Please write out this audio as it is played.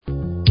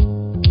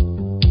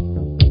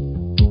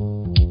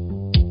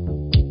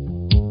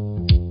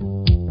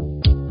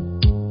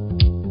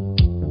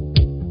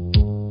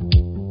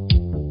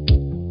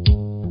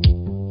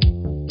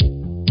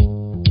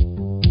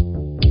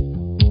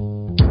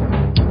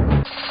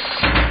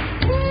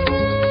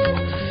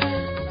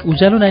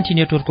उज्यालो 90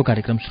 नेटवर्कको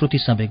कार्यक्रम श्रुति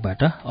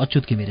सम्वेकबाट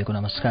अच्युत घिमिरेको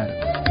नमस्कार।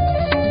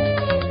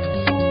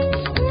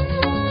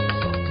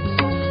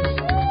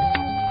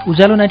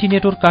 उज्यालो 90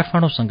 नेटवर्क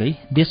काठमाडौँसँगै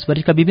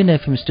देशभरिका विभिन्न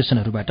एफएम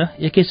स्टेशनहरूबाट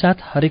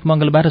एकैसाथ हरेक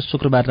मंगलबार र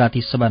शुक्रबार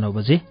राति 9:15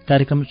 बजे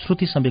कार्यक्रम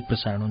श्रुति सम्वेक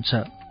प्रसारण हुन्छ।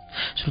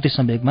 श्रुति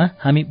सम्वेकमा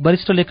हामी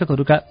वरिष्ठ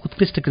लेखकहरूका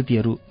उत्कृष्ट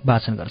कृतिहरू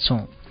वाचन गर्छौं।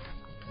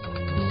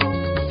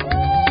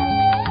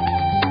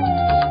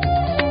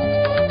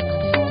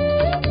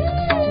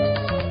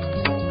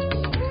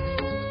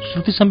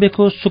 श्रुति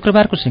सम्वेकको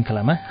शुक्रबारको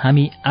श्रृंखलामा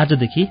हामी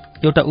आजदेखि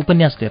एउटा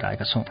उपन्यास लिएर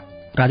आएका छौं।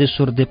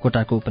 राजेश्वर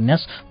देवकोटाको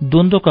उपन्यास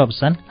द्वन्द्वको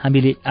अवसान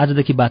हामीले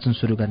आजदेखि वाचन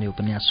शुरू गर्ने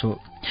उपन्यास हो।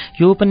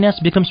 यो उपन्यास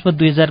विक्रम सम्वत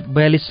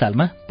 2042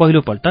 सालमा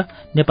पहिलोपल्ट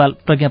नेपाल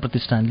प्रज्ञा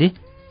प्रतिष्ठानले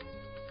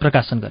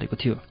प्रकाशन गरेको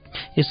थियो।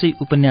 यसै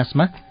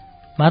उपन्यासमा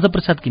माधव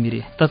प्रसाद घिमिरे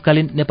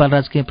तत्कालीन नेपाल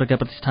राजकीय प्रज्ञा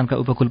प्रतिष्ठानका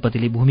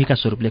उपकुलपतिले भूमिका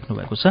स्वरूप लेख्नु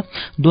भएको छ।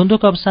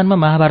 द्वन्द्वको अवसानमा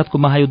महाभारतको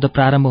महायुद्ध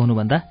प्रारम्भ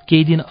हुनुभन्दा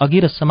केही दिन अघि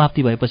र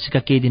समाप्ति भएपछिका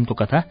केही दिनको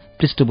कथा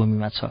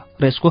पृष्ठभूमिमा छ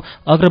र यसको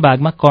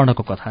अग्रभागमा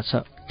कर्णको कथा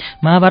छ।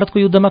 महाभारतको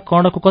युद्धमा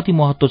कर्णको कति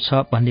महत्व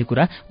छ भन्ने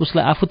कुरा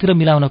उसलाई आफूतिर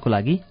मिलाउनको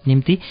लागि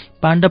निम्ति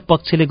पाण्डव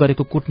पक्षले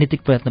गरेको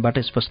कूटनीतिक प्रयत्नबाट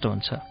स्पष्ट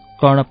हुन्छ।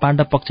 कर्ण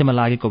पाण्डव पक्षमा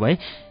लागेको भए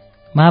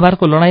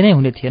महाभारतको लडाईँ नै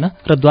हुने थिएन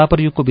र द्वापर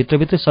युगको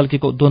भित्रभित्रै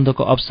सल्केको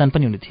द्वन्द्वको अवसान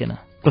पनि हुने थिएन।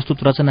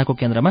 प्रस्तुत रचनाको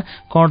केन्द्रमा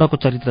कर्णको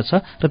चरित्र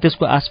छ र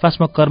त्यसको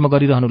आसपासमा कर्म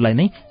गरिरहनुलाई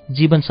नै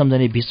जीवन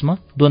सम्झने भीष्म,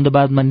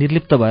 द्वन्द्ववादमा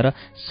निर्लिप्त भएर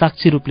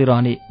साक्षी रूपले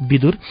रहने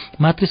विदुर,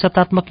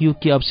 मातृसत्तात्मक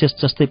युगकी अवशेष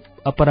जस्तै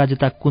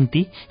अपराजिता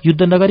कुन्ती,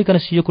 युद्ध नगरिकन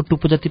सियोको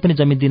टुप्पो जति पनि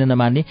जमिन दिन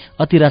नमान्ने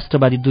अति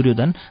राष्ट्रवादी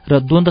दुर्योधन र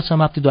द्वन्द्व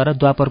समाप्तिद्वारा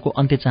द्वापरको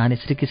अन्त्य चाहने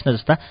श्रीकृष्ण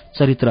जस्ता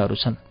चरित्रहरू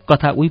छन्।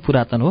 कथा उही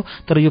पुरातन हो,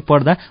 तर यो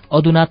पढ्दा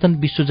अधुनातन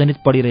विश्वजनित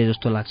पढिरहे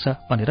जस्तो लाग्छ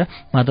भनेर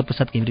माधव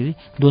प्रसाद घिमिरेले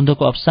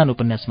द्वन्द्वको अवसान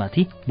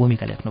उपन्यासमाथि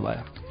भूमिका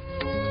लेख्नुभयो।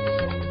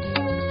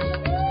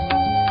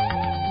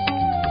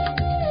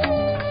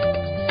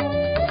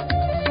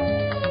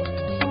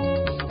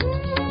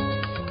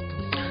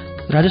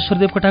 राजेश्वर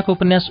देवकोटाको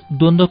उपन्यास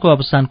द्वन्द्वको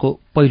अवसानको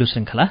पहिलो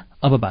श्रृंखला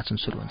अब वाचन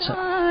शुरू हुन्छ।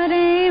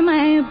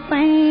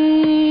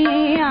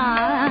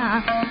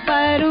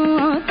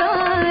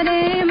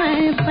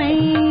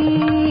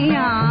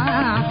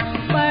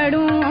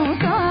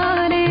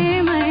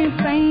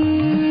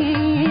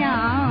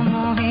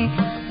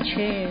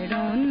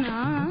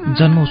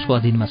 जन्म उसको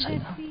अधीनमा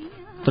छैन,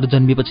 तर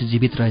जन्मिएपछि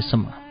जीवित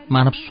रहेसम्म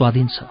मानव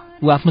स्वाधीन छ।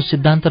 ऊ आफ्नो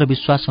सिद्धान्त र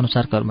विश्वास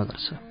अनुसार कर्म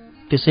गर्छ,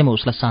 त्यसैमा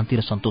उसलाई शान्ति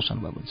र सन्तोष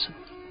अनुभव हुन्छ।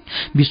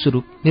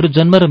 विश्वरूप मेरो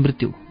जन्म र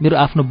मृत्यु मेरो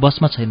आफ्नो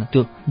बसमा छैन,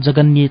 त्यो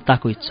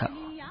जगन्यताको इच्छा हो।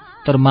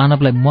 तर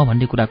मानवलाई म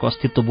भन्ने कुराको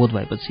अस्तित्व बोध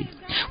भएपछि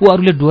ऊ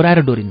अरूले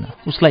डोराएर डोरिन्न,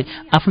 उसलाई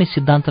आफ्नै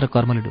सिद्धान्त र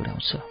कर्मले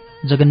डोर्याउँछ।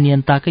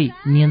 जगन्यताकै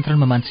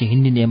नियन्त्रणमा मान्छे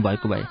हिँड्ने नियम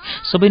भएको भए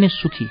सबै नै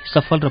सुखी,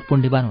 सफल र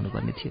पुण्यवान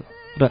हुनुपर्ने थियो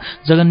र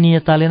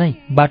जगन्यताले नै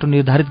बाटो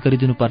निर्धारित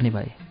गरिदिनु पर्ने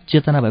भए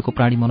चेतना भएको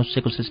प्राणी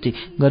मनुष्यको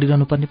सृष्टि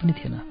गरिरहनु पर्ने पनि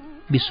थिएन।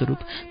 विश्वरूप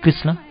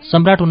कृष्ण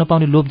सम्राट हुन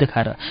पाउने लोभ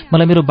देखाएर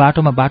मलाई मेरो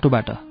बाटोमा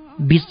बाटोबाट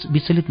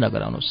विचलित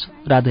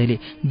नगराउनुहोस्, राधेले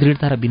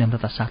दृढता र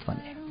विनम्रता साथ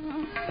भने।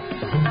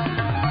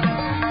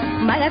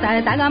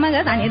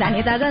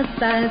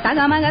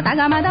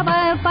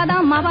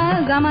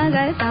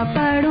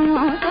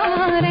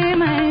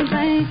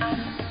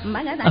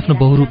 आफ्नो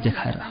बहुरूप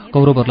देखाएर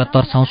कौरवहरूलाई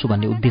तर्साउँछु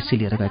भन्ने उद्देश्य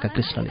लिएर गएका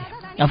कृष्णले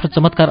आफ्नो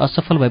चमत्कार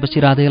असफल भएपछि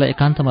राधेलाई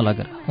एकान्तमा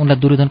लगेर उनलाई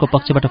दुर्योधनको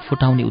पक्षबाट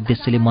फुटाउने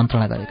उद्देश्यले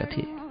मन्त्रणा गरेका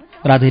थिए।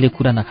 राधेले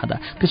कुरा नखाँदा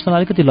कृष्णलाई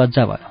अलिकति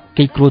लज्जा भयो,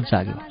 केही क्रोध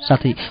जाग्यो,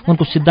 साथै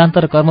उनको सिद्धान्त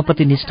र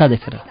कर्मप्रति निष्ठा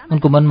देखेर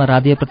उनको मनमा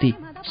राधेप्रति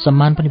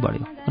सम्मान पनि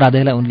बढ्यो।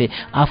 राधेलाई उनले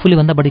आफूले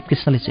भन्दा बढी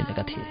कृष्णले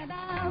चिनेका थिए।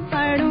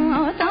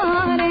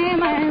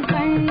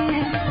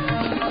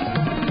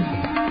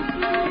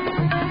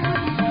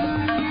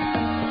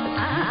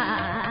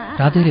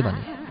 राधेले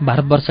भने,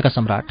 भारतवर्षका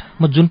सम्राट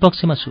म जुन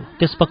पक्षमा छु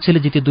त्यस पक्षले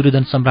जिते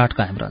दुर्योधन सम्राट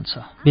कायम रहन्छ,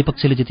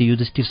 विपक्षले जिते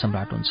युधिष्ठिर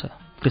सम्राट हुन्छ।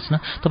 कृष्ण,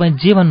 तपाईँ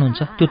जे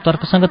भन्नुहुन्छ त्यो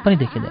तर्कसङ्गत पनि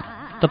देखिँदैन।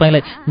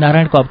 तपाईलाई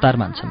नारायणको अवतार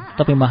मान्छन्,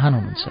 तपाईँ महान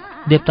हुनुहुन्छ।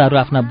 देवताहरू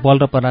आफ्ना बल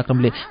र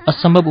पराक्रमले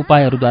असम्भव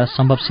उपायहरूद्वारा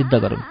सम्भव सिद्ध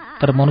गरून्,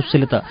 तर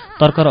मनुष्यले त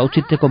तर्क र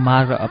औचित्यको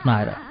मार्ग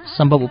अपनाएर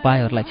सम्भव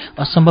उपायहरूलाई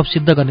असम्भव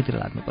सिद्ध गर्नेतिर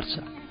लाग्नुपर्छ।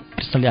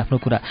 कृष्णले आफ्नो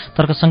कुरा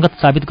तर्कसङ्गत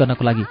साबित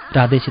गर्नको लागि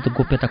राधेसित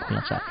गोप्यता खोल्न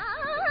चाहे।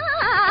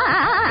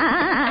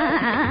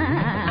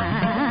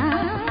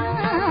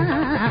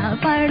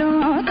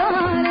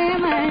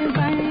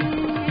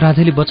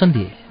 राधेले वचन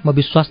दिए, म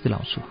विश्वास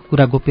दिलाउँछु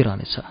कुरा गोप्य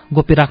रहनेछ,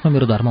 गोप्य राख्नु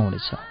मेरो धर्म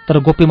हुनेछ, तर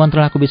गोप्य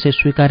मन्त्रणाको विषय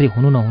स्वीकार्य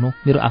हुनु नहुनु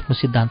मेरो आफ्नो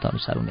सिद्धान्त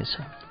अनुसार हुनेछ।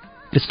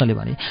 कृष्णले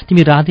भने,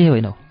 तिमी राधे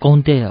होइनौ,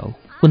 कौन्तेय हौ,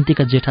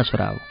 कुन्तीका जेठा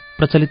छोरा हौ।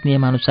 प्रचलित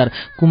नियमअनुसार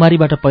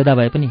कुमारीबाट पैदा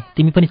भए पनि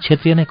तिमी पनि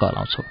क्षत्रिय नै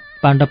कहलाउँछौ।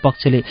 पाण्डव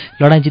पक्षले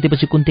लडाईँ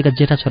जितेपछि कुन्तीका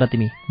जेठा छोरा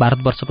तिमी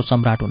भारतवर्षको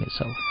सम्राट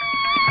हुनेछौ।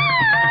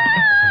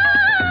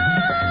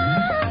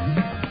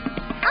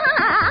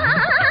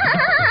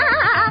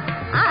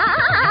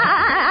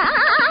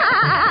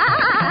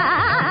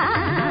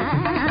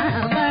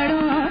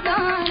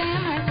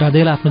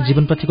 राधेलाई आफ्नो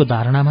जीवनप्रतिको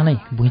धारणामा नै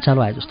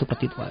भुइँचालो आए जस्तो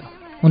प्रतीत भयो।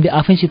 उनले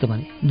आफैसित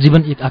भने,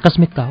 जीवन एक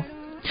आकस्मिकता हो।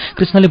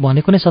 कृष्णले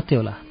भनेको नै सत्य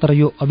होला, तर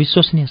यो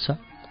अविश्वसनीय छ।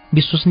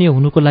 विश्वसनीय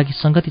हुनुको लागि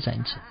सङ्गति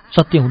चाहिन्छ।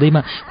 सत्य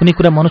हुँदैमा कुनै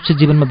कुरा मनुष्य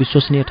जीवनमा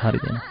विश्वसनीय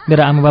ठहरिँदैन।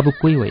 मेरा आमाबाबु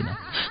कोही होइन।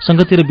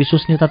 सङ्गति र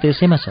विश्वसनीयता त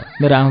यसैमा छ।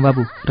 मेरा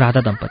आमाबाबु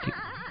राधा दम्पति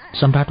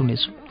सम्राट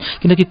हुनेछु,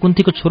 किनकि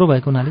कुन्तीको छोरो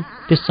भएको हुनाले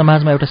त्यस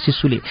समाजमा एउटा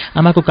शिशुले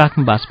आमाको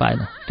काखमा बास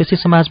पाएन।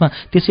 त्यसै समाजमा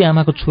त्यसै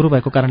आमाको छोरो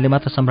भएको कारणले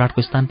मात्र सम्राटको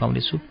स्थान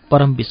पाउनेछु।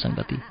 परम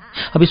विसङ्गति,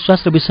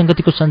 अविश्वास र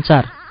विसङ्गतिको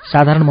सञ्चार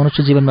साधारण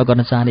मनुष्य जीवनमा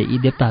गर्न चाहने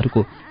यी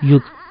देवताहरूको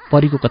युग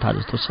परीको कथा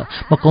जस्तो छ।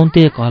 म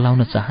कौन्तेय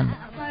कहलाउन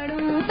चाहन्न।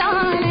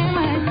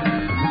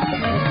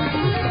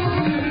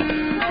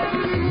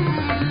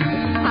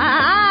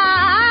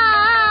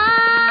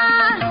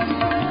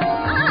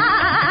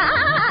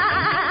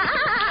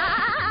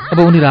 अब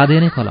उनी राधे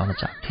नै कहलाउन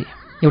चाहन्थे।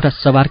 एउटा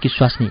सवारकी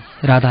स्वास्नी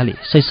राधाले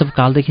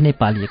शैशवकालदेखि नै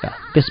पालिएका,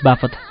 त्यस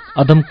बापत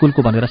अदमकुलको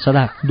भनेर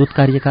सदा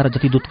दुत्कारिएका र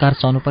जति दुत्कार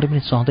सहनु परे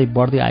पनि सहँदै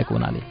बढ्दै आएको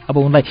हुनाले अब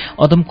उनलाई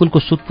अदमकुलको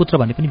सुतपुत्र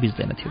भने पनि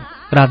बिच्दैन थियो।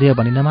 राधेय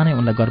भनिनमा नै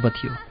उनलाई गर्व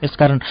थियो।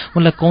 यसकारण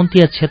उनलाई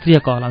कौन्तीय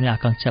क्षेत्रीय कहलाउने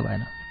आकाङ्क्षा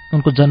भएन।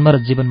 उनको जन्म र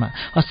जीवनमा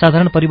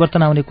असाधारण परिवर्तन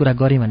आउने कुरा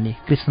गरे भन्ने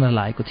कृष्णलाई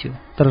लागेको थियो।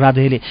 तर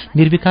राधेयले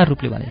निर्विकार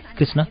रूपले भने,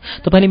 कृष्ण,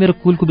 तपाईँले मेरो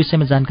कुलको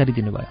विषयमा जानकारी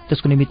दिनुभयो,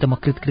 त्यसको निमित्त म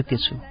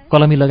कृतकृत्य छु।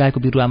 कलमी लगाएको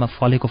बिरुवामा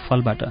फलेको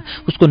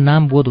फलबाट उसको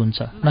नाम बोध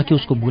हुन्छ, न कि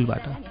उसको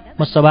मूलबाट।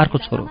 म सवारको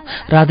छोरो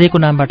राधेयको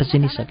नामबाट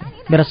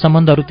चिनिसकेँ। मेरा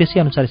सम्बन्धहरू त्यसै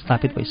अनुसार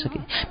स्थापित भइसके,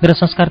 मेरा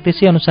संस्कार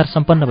त्यसै अनुसार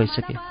सम्पन्न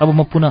भइसके। अब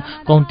म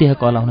पुनः कौन्तेय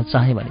कहलाउन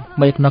चाहेँ भने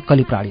म एक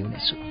नक्कली प्राणी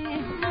हुनेछु।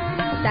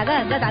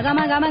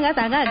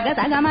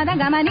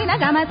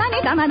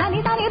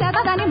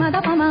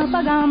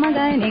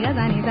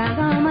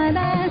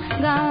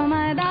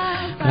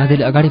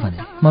 राधेले अगाडि भने,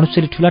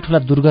 मनुष्यले ठूला ठूला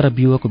दुर्ग र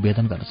व्यूहको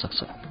भेदन गर्न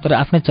सक्छ, तर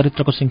आफ्नै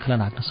चरित्रको श्रृङ्खला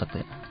नाग्न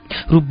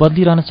सक्दैन। रूप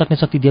बदलिरहन सक्ने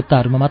शक्ति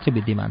देवताहरूमा मात्रै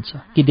विद्यमान छ,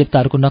 कि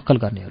देवताहरूको नक्कल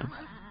गर्नेहरूमा।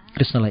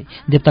 कृष्णलाई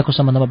देवताको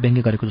सम्बन्धमा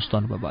व्यङ्ग्य गरेको जस्तो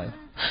अनुभव भयो।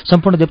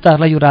 सम्पूर्ण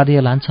देवताहरूलाई यो राधेय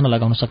लान्छना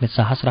लगाउन सक्ने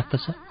साहस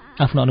राख्दछ।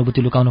 आफ्नो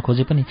अनुभूति लुकाउन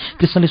खोजे पनि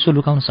कृष्णले सो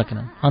लुकाउन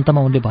सकेनन्।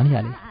 अन्तमा उनले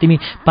भनिहाले, तिमी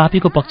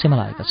पापीको पक्षमा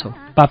लागेका छौ।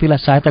 पापीलाई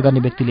सहायता गर्ने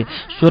व्यक्तिले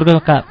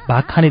स्वर्गका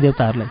भाग खाने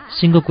देवताहरूलाई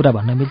सिङ्गो कुरा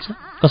भन्न मिल्छ?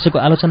 कसैको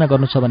आलोचना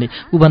गर्नु छ भने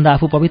ऊभन्दा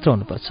आफू पवित्र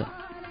हुनुपर्छ।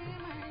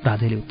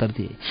 राधेले उत्तर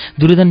दिए,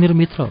 दुर्योधन मेरो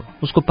मित्र हो।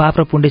 उसको पाप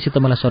र पुण्यसित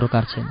मलाई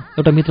सरोकार छैन।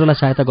 एउटा मित्रलाई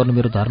सहायता गर्नु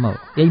मेरो धर्म हो।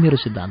 यही मेरो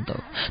सिद्धान्त हो।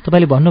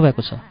 तपाईँले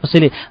भन्नुभएको छ,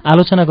 कसैले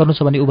आलोचना गर्नु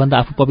छ भने ऊभन्दा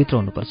आफू पवित्र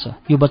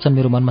हुनुपर्छ। यो वचन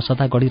मेरो मनमा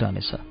सदा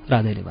गढिरहनेछ।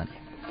 राधेले भने।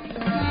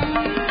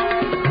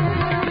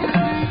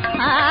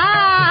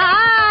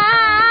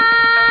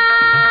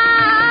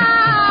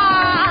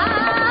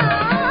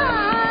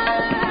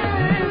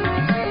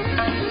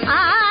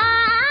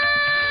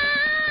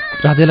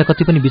 राधेलाई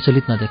कति पनि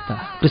विचलित नदेख्दा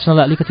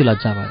कृष्णलाई अलिकति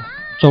लज्जा भयो।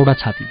 चौडा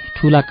छाती,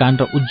 ठूला कान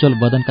र उज्जवल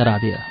बदनका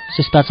राधेय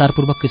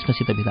शिष्टाचारपूर्वक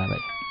कृष्णसित विदा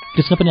भए।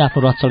 कृष्ण पनि आफ्नो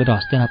रथ चढेर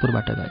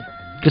हस्तिनापुरबाट गए।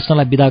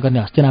 कृष्णलाई विदा गर्ने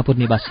हस्तिनापुर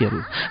निवासीहरू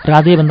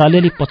राधेयभन्दा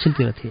अलिअलि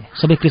पछिल्तिर थिए।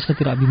 सबै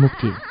कृष्णतिर अभिमुख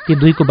थिए। ती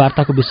दुईको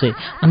वार्ताको विषय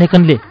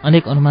अनेकनले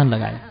अनेक अनुमान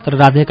लगाए, तर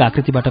राधेयका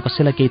आकृतिबाट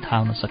कसैलाई केही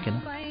थाहा हुन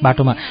सकेन।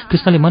 बाटोमा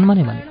कृष्णले मनमा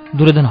नै भने,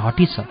 दुर्योधन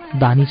हठी छ,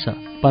 दानी छ,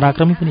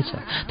 पराक्रमी पनि छ,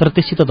 तर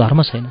त्यससित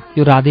धर्म छैन।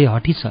 यो राधेय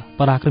हठी छ,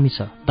 पराक्रमी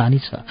छ, दानी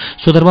छ,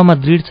 स्वधर्ममा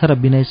दृढ छ र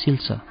विनयशील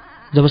छ।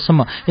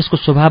 जबसम्म यसको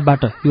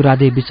स्वभावबाट यो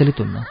राधेय विचलित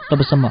हुन्न,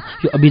 तबसम्म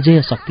यो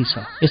अविजय शक्ति छ।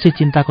 यसै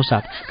चिन्ताको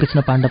साथ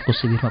कृष्ण पाण्डवको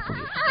शिविरमा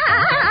पुगे।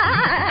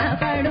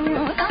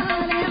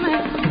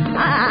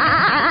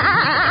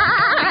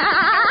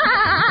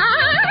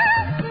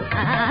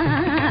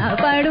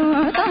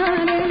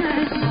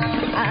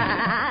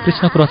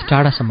 कृष्णको रथ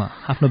टाढासम्म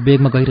आफ्नो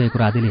वेगमा गइरहेको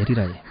राधेले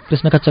हेरिरहे।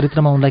 कृष्णका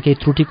चरित्रमा उनलाई केही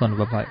त्रुटिको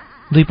अनुभव भयो।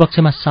 दुई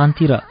पक्षमा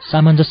शान्ति र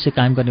सामञ्जस्य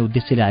कायम गर्ने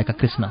उद्देश्यले आएका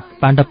कृष्ण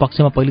पाण्डव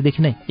पक्षमा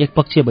पहिलेदेखि नै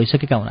एकपक्षीय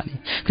भइसकेका हुनाले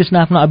कृष्ण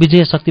आफ्नो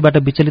अविजय शक्तिबाट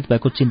विचलित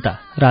भएको चिन्ता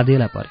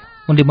राधेयलाई पर्यो।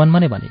 उनले मनमा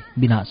नै भने,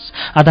 विनाश,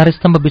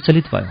 आधारस्तम्भ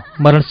विचलित भयो।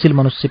 मरणशील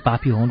मनुष्य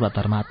पापी हुन् वा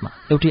धर्मात्मा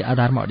एउटै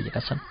आधारमा अडिएका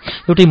छन्,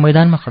 एउटै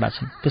मैदानमा खडा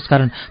छन्।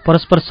 त्यसकारण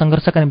परस्पर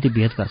सङ्घर्षका निम्ति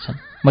भेद गर्छन्।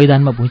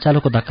 मैदानमा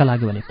भुइँचालोको धक्का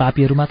लाग्यो भने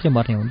पापीहरू मात्रै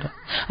मर्ने हुन् र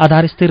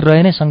आधार स्थिर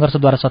रहे नै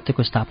सङ्घर्षद्वारा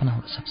सत्यको स्थापना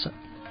हुन सक्छ।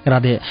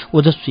 राधेय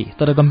ओजस्वी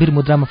तर गम्भीर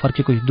मुद्रामा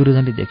फर्केको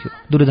दुर्योधनले देख्यो।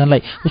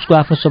 दुर्योधनलाई उसको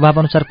आफ्नो स्वभाव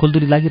अनुसार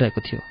खुल्दुली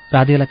लागिरहेको थियो।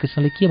 राधेयलाई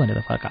कृष्णले के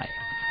भनेर फर्काए?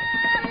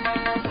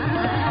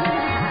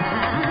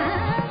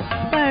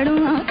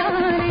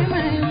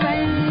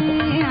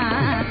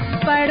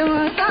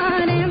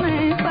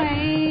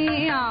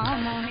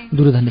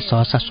 दुर्योधनले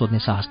सहसा सोध्ने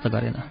साहस त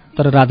गरेन,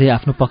 तर राधेय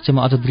आफ्नो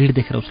पक्षमा अझ दृढ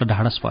देखेर उसलाई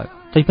ढाडस भयो।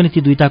 तैपनि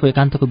ती दुईटाको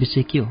एकान्तको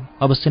विषय के हो?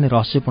 अवश्य नै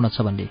रहस्यपूर्ण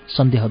छ भन्ने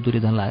सन्देह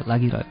दुर्योधनलाई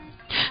लागिरह्यो।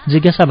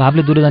 जिज्ञासा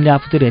भावले दुर्योधनले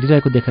आफूतिर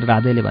हेरिरहेको देखेर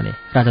राधेयले भने,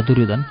 राजा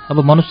दुर्योधन, अब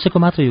मनुष्यको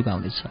मात्र युग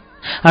आउनेछ।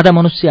 आधा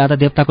मनुष्य आधा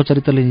देवताको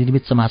चरित्रले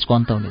निर्मित समाजको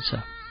अन्त हुनेछ।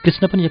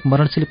 कृष्ण पनि एक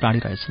मरणशील प्राणी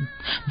रहेछन्।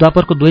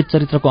 द्वापरको द्वैत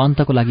चरित्रको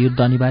अन्तको लागि युद्ध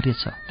अनिवार्य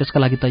छ। त्यसका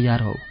लागि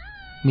तयार हो।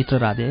 मित्र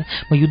राधेय,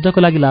 म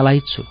युद्धको लागि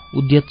लालायित छु,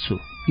 उद्यत छु।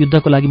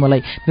 युद्धको लागि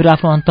मलाई मेरो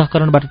आफ्नो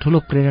अन्तःकरणबाट ठूलो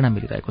प्रेरणा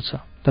मिलिरहेको छ।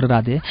 तर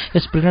राधेय,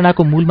 यस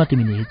प्रेरणाको मूलमा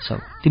तिमी निहित छौ।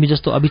 तिमी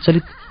जस्तो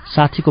अविचलित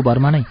साथीको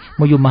भरमा नै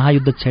म यो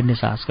महायुद्ध छेड्ने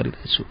साहस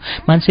गरिरहेछु।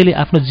 मान्छेले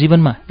आफ्नो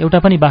जीवनमा एउटा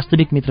पनि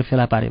वास्तविक मित्र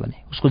फेला पारे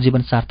भने उसको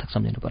जीवन सार्थक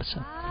सम्झिनुपर्छ।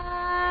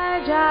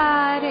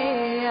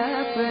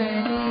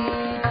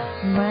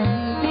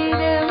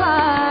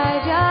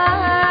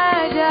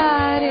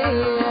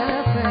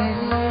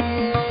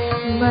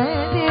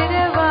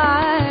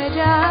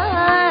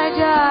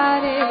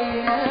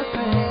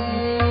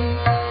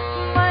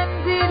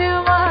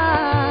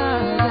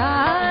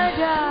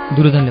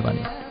 दुर्योधनले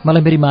भन्यो,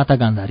 मलाई मेरी माता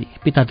गान्धारी,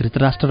 पिता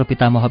धृतराष्ट्र र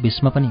पितामह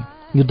भीष्म पनि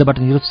युद्धबाट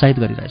निरुत्साहित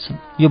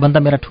गरिरहेछन्। योभन्दा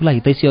मेरा ठूला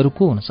हितैषी अरू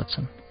को हुन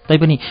सक्छन्?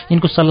 तैपनि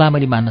यिनको सल्लाह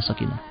मैले मान्न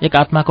सकिनँ। एक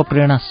आत्माको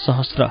प्रेरणा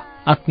सहस्र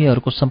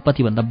आत्मीयहरूको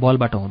सम्पत्तिभन्दा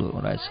बलबाट हुँदो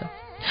रहेछ।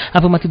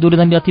 आफूमाथि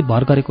दुर्योधनले अति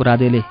भर गरेको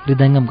राधेले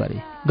हृदयङ्गम गरे।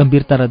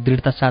 गम्भीरता र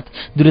दृढता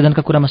साथ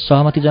दुर्योधनका कुरामा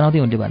सहमति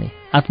जनाउँदै उनले भने,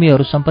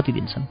 आत्मीयहरू सम्पत्ति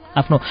दिन्छन्,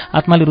 आफ्नो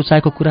आत्माले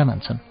रुचाएको कुरा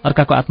मान्छन्,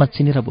 अर्काको आत्मा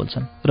चिनेर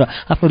बोल्छन् र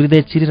आफ्नो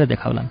हृदय चिरेर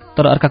देखाउलान्,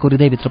 तर अर्काको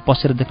हृदयभित्र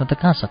पसेर देख्न त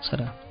कहाँ सक्छ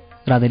र?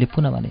 राधेले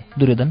पुनः भने,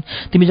 दुर्योधन,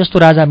 तिमी जस्तो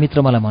राजा मित्र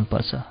मलाई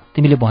मनपर्छ।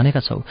 तिमीले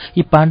भनेका छौ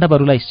यी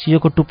पाण्डवहरूलाई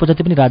सियोको टुप्पो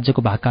जति पनि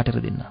राज्यको भाग काटेर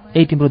दिन्न।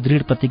 यही तिम्रो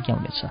दृढ प्रतिज्ञा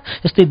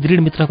हुनेछ। यस्तै दृढ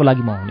मित्रको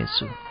लागि म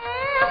हुनेछु।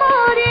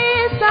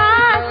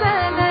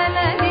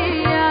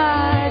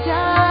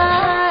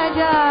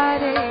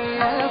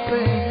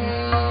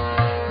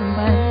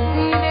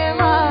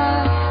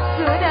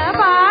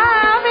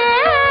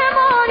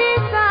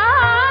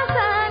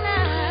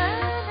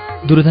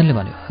 दुर्योधनले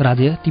भन्यो,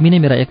 राधे, तिमी नै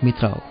मेरा एक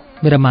मित्र हौ,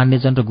 मेरा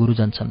मान्यजन र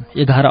गुरुजन छन्।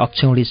 11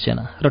 अक्षौणी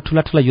सेना र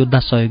ठूला ठूला योद्धा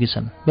सहयोगी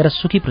छन्। मेरा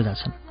सुखी प्रजा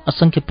छन्,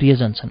 असंख्य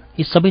प्रियजन छन्।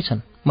 यी सबै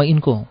छन्, म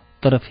यिनको हुँ,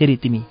 तर फेरि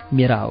तिमी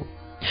मेरा हौ।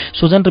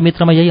 स्वजन र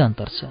मित्रमा यही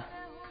अन्तर छ।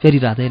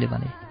 फेरि राधेले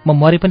भने, म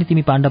मरे पनि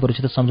तिमी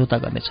पाण्डवहरूसित सम्झौता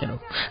गर्ने छैनौ,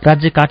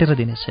 राज्य काटेर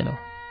दिने छैनौ।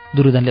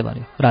 दुर्योधनले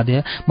भन्यो,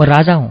 राधे, म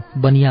राजा हुँ,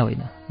 बनिया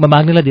होइन। म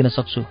माग्नेलाई दिन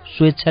सक्छु,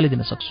 स्वेच्छाले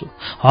दिन सक्छु।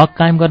 हक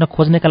कायम गर्न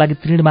खोज्नेका लागि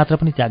तृण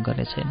मात्र पनि त्याग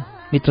गर्ने छैन।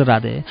 मित्र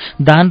राधे,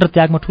 दान र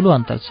त्यागमा ठूलो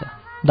अन्तर छ।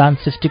 दान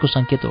सृष्टिको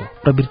सङ्केत हो,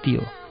 प्रवृत्ति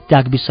हो।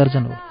 त्याग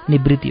विसर्जन हो,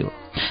 निवृत्ति हो।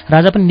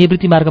 राजा पनि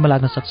निवृत्ति मार्गमा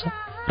लाग्न सक्छ।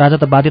 राजा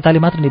त बाध्यताले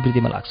मात्र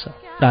निवृत्तिमा लाग्छ।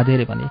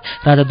 राधेले भने,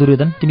 राजा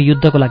दुर्योधन, तिमी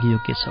युद्धको लागि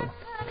योग्य छौ।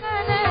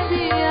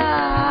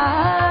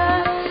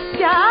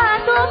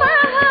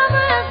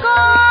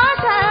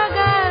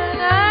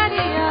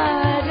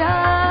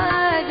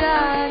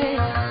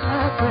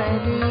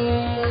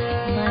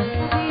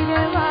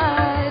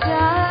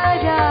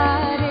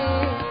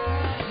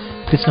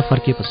 कृष्ण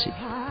फर्किएपछि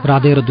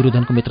राधे र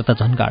दुर्योधनको मित्रता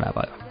झन् गाढा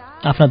भयो।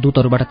 आफ्ना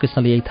दूतहरूबाट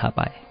कृष्णले यही थाहा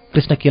पाए।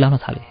 कृष्ण केलाउन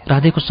थाले,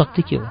 राधेको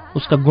शक्ति के हो,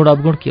 उसका गुण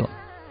अवगुण के हो?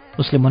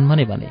 उसले मनमा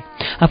नै भने,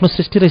 आफ्नो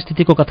सृष्टि र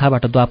स्थितिको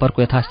कथाबाट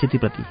द्वापरको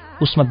यथास्थितिप्रति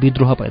उसमा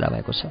विद्रोह पैदा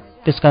भएको छ।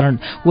 त्यसकारण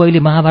ऊ अहिले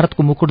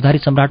महाभारतको मुकुटधारी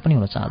सम्राट पनि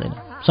हुन चाहँदैन।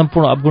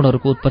 सम्पूर्ण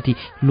अवगुणहरूको उत्पत्ति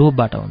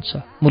लोभबाट हुन्छ।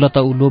 मूलत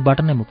ऊ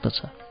लोभबाट नै मुक्त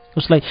छ।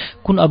 उसलाई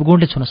कुन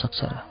अवगुणले छुन सक्छ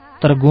र?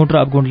 तर गुण र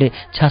अवगुणले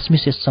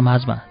छासमिस यस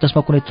समाजमा,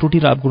 जसमा कुनै त्रुटि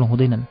र अवगुण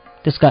हुँदैनन्,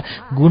 त्यसका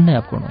गुण नै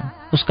अवगुण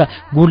हुन्। उसका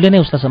गुणले नै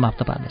उसलाई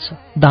समाप्त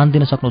पार्नेछ। दान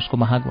दिन सक्नु उसको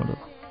महागुण हो।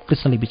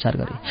 कृष्णले विचार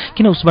गरे,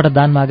 किन उसबाट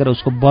दान मागेर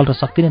उसको बल र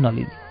शक्ति नै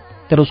नलिने?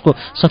 तर उसको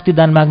शक्ति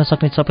दान माग्न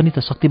सक्ने छ पनि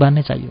त शक्तिवान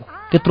नै चाहियो।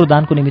 त्यत्रो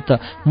दानको निमित्त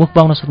मुख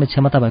पाउन सक्ने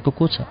क्षमता भएको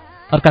को छ?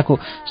 अर्काको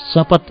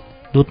शपथ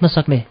धुत्न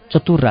सक्ने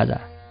चतुर राजा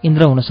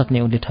इन्द्र हुन सक्ने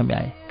उनले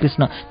ठम्याए।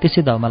 कृष्ण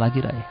त्यसै दाउमा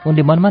लागिरहे।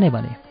 उनले मनमा नै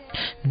भने,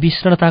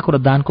 विष्णुताको र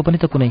दानको पनि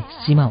त कुनै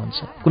सीमा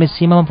हुन्छ। कुनै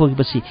सीमामा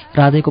पुगेपछि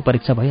राधेको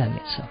परीक्षा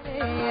भइहाल्नेछ।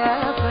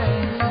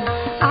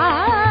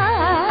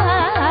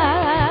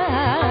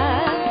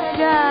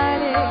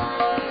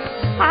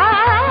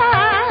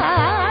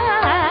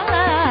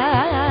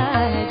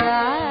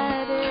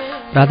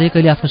 राधे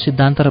कहिले आफ्नो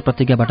सिद्धान्त र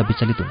प्रतिज्ञाबाट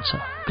विचलित हुन्छ।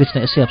 कृष्ण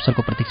यसै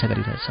अवसरको प्रतीक्षा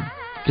गरिरहेछन्।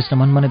 कृष्ण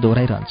मनमा नै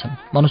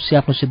दोहोऱ्याइरहन्छन्,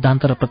 मनुष्य आफ्नो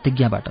सिद्धान्त र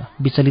प्रतिज्ञाबाट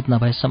विचलित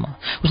नभएसम्म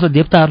उसलाई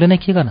देवताहरूले नै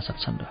के गर्न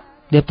सक्छन् र?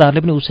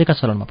 देवताहरूले पनि उसैका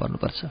शरणमा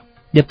पर्नुपर्छ।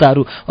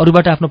 देवताहरू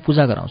अरूबाट आफ्नो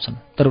पूजा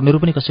गराउँछन्, तर उनीहरू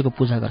पनि कसैको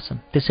पूजा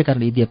गर्छन्। त्यसै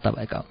कारण यी देवता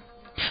भएका हुन्।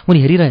 उनी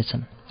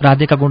हेरिरहेछन्,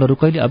 राधेका गुणहरू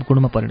कहिले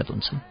अवगुणमा परिणत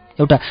हुन्छन्।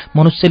 एउटा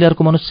मनुष्यले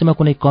अर्को मनुष्यमा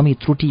कुनै कमी,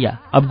 त्रुटि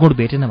या अवगुण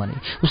भेटेन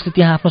भने उसले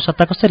त्यहाँ आफ्नो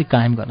सत्ता कसरी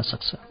कायम गर्न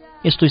सक्छ?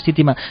 यस्तो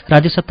स्थितिमा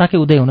राज्य सत्ताकै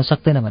उदय हुन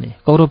सक्दैन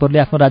भने कौरवहरूले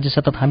आफ्नो राज्य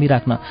सत्ता थामी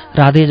राख्न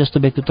राधे जस्तो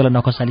व्यक्तित्वलाई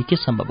नखसाली के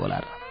सम्भव होला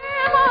र?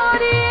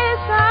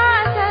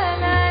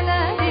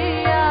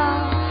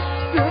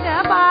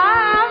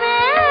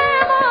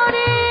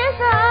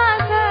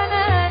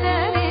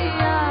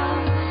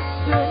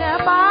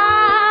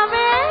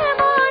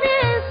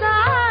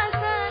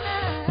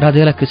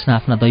 राधेलाई कृष्ण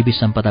आफ्ना दैवी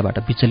सम्पदाबाट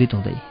विचलित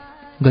हुँदै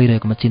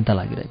गइरहेकोमा चिन्ता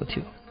लागिरहेको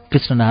थियो।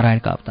 कृष्ण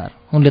नारायणका अवतार,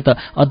 उनले त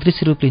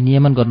अदृश्य रूपले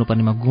नियमन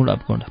गर्नुपर्नेमा गुण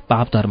अवगुण,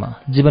 पाप धर्म,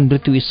 जीवन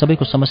मृत्यु यी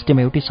सबैको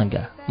समष्टिमा एउटै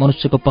संज्ञा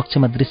मनुष्यको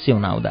पक्षमा दृश्य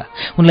हुन आउँदा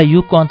उनलाई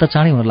युगको अन्त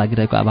चाँडै हुन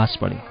लागिरहेको आभास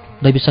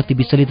पढ्यो। दैवी शक्ति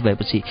विचलित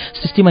भएपछि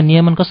सृष्टिमा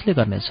नियमन कसले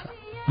गर्नेछ?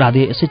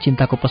 राधे यसै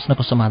चिन्ताको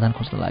प्रश्नको समाधान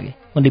खोज्न लागे।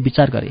 उनले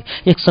विचार गरे,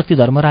 एक शक्ति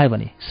धर्मरायो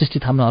भने सृष्टि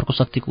थाम्न अर्को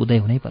शक्तिको उदय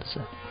हुनैपर्छ।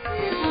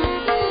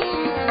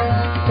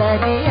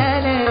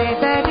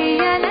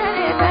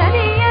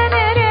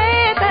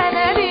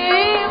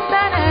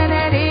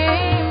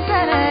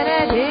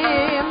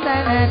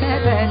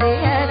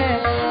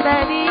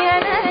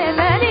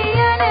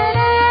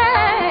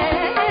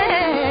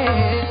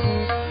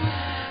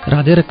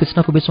 राधे र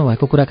कृष्णको बीचमा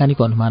भएको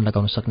कुराकानीको अनुमान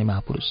लगाउन सक्ने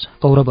महापुरुष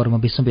कौरवहरूमा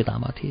भीष्म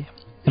पितामह थिए।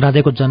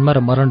 राधेको जन्म र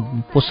मरण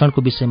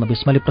पोषणको विषयमा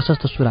भीष्मले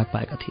प्रशस्त सुराग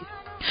पाएका थिए।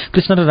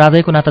 कृष्ण र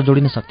राधेको नाता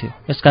जोडिन सक्थ्यो।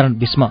 यसकारण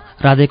भीष्म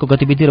राधेको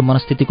गतिविधि र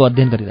मनस्थितिको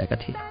अध्ययन गरिरहेका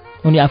थिए।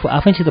 उनी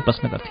आफैसित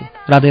प्रश्न गर्थे,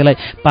 राधेलाई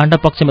पाण्डव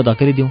पक्षमा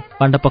धकेलिदिउँ,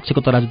 पाण्डव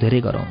पक्षको तराजु धेरै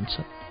गह्रो हुन्छ।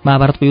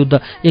 महाभारतको युद्ध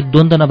एक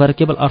द्वन्द्व नभएर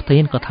केवल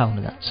अर्थहीन कथा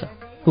हुन जान्छ।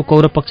 ऊ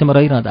कौरव पक्षमा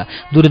रहिरहँदा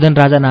दुर्योधन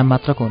राजा नाम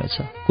मात्रको हुनेछ।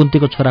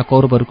 कुन्तीको छोरा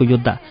कौरवहरूको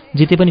योद्धा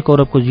जिते पनि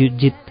कौरवको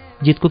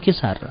जितको के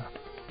सार र?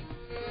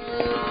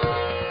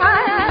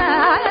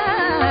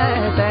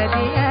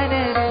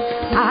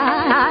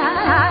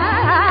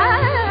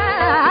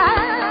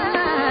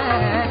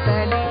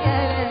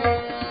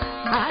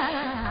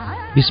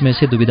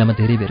 विस्मयसे दुविधामा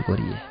धेरै बेर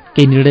गरिए।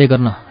 केही निर्णय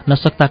गर्न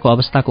नसक्ताको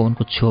अवस्थाको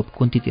उनको क्षोभ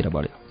कुन्तीतिर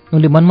बढ्यो।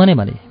 उनले मनमनै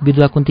भने,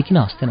 विधवा कुन्ती किन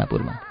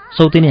हस्तिनापुरमा?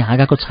 सौतेनी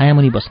हाँगाको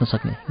छायामुनि बस्न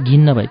सक्ने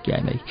घिन्न भएकी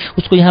आइमाई।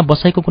 उसको यहाँ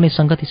बसाइको कुनै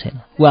सङ्गति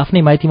छैन। ऊ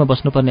आफ्नै माइतीमा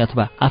बस्नुपर्ने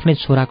अथवा आफ्नै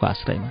छोराको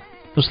आश्रयमा।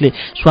 उसले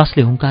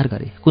श्वासले हुङ्कार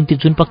गरे, कुन्ती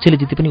जुन पक्षले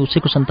जिते पनि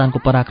उसैको सन्तानको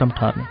पराक्रम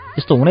ठहर्ने।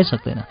 यस्तो हुनै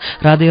सक्दैन।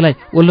 राधेलाई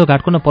ओल्लो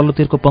घाटको न पल्लो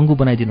तीरको पङ्गु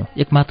बनाइदिनु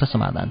एकमात्र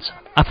समाधान छ।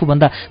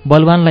 आफूभन्दा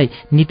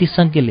बलवानलाई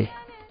नीतिसज्ञले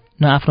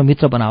न आफ्नो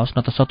मित्र बनाओस्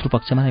न त शत्रु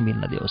पक्षमा नै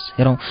मिल्न दियोस्।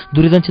 हेरौँ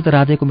दुर्योधनसित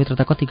राधेको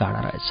मित्रता कति गाढा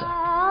रहेछ।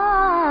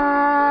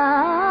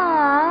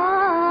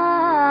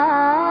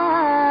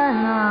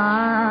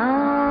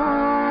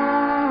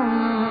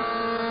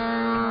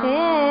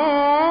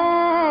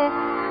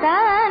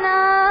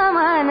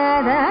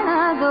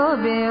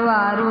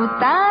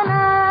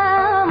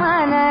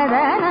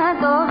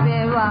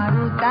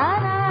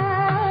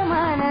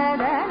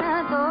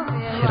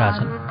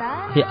 राजन,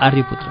 हे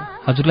आर्यपुत्र,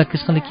 हजुरलाई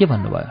कृष्णले के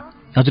भन्नुभयो?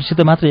 हजुरसित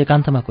मात्र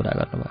एकान्तमा कुरा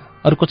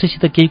गर्नुभयो, अरू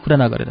कसैसित केही कुरा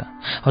नगरेर।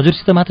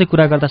 हजुरसित मात्रै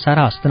कुरा गर्दा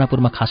सारा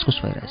हस्तिनापुरमा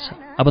खासखुस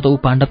भइरहेछ। अब त ऊ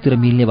पाण्डवतिर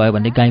मिल्ने भयो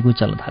भन्ने गाईगुई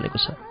चल्न थालेको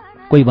छ।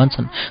 कोही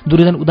भन्छन्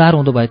दुर्योधन उदार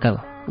हुँदो भएका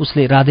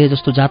उसले राधे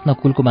जस्तो जात न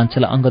कुलको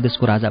मान्छेलाई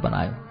अङ्गदेशको राजा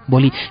बनायो।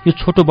 भोलि यो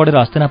छोटो बढेर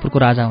हस्तिनापुरको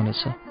राजा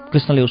हुनेछ।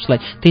 कृष्णले उसलाई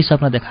त्यही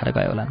सपना देखाएर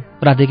गयो होलान्।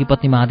 राधेकी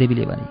पत्नी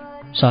महादेवीले भने,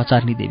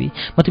 सहचारिणी देवी,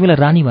 म तिमीलाई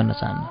रानी भन्न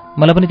चाहन्न।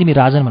 मलाई पनि तिमी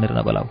राजन भनेर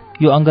नबोलाऊ।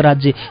 यो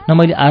अङ्गराज्य न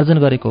मैले आर्जन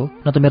गरेको हो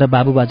न त मेरा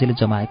बाबुबाजेले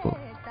जमाएको हो।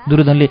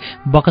 दुर्योधनले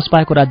बकस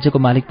पाएको राज्यको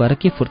मालिक भएर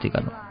के फुर्ती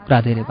गर्नु?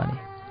 राधेले भने।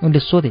 उनले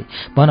सोधे,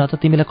 भन त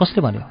तिमीलाई कसले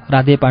भन्यो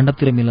राधे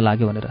पाण्डवतिर मिल्न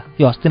लाग्यो भनेर?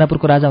 यो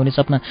हस्तिनापुरको राजा हुने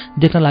सपना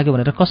देख्न लाग्यो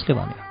भनेर कसले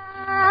भन्यो?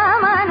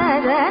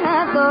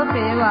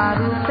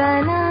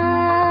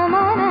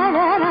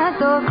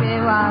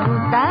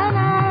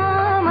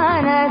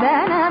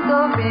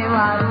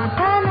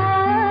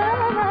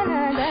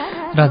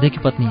 राधेकी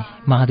पत्नी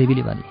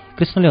महादेवीले भने,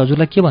 कृष्णले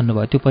हजुरलाई के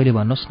भन्नुभयो त्यो पहिले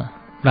भन्नुहोस् न।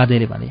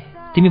 राधेले भने,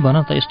 तिमी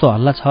भन त यस्तो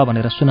हल्ला छ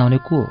भनेर सुनाउने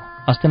को हो?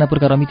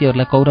 हस्तिनापुरका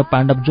रमितीहरूलाई कौरव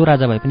पाण्डव जो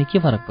राजा भए पनि के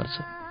फरक पर्छ?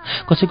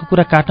 कसैको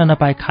कुरा काट्न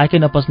नपाए खाएकै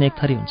नपच्ने एक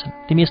थरी हुन्छन्।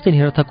 तिमी यस्तै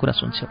निरर्थक कुरा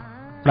सुन्छौ।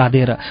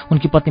 राधे र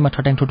उनकी पत्नीमा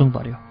ठट्याङ ठुटुङ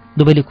पर्यो।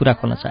 दुवैले कुरा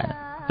खोल्न चाहेन।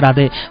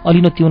 राधे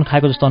अलिनो तिउन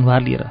खाएको जस्तो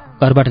अनुहार लिएर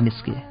घरबाट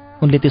निस्किए।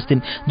 उनले त्यस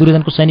दिन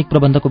दुर्योधनको सैनिक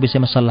प्रबन्धको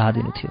विषयमा सल्लाह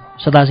दिनु थियो।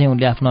 सदाझै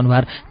उनले आफ्नो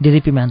अनुहार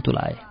देदीपीमान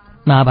तुलाए।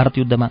 महाभारत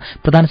युद्धमा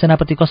प्रधान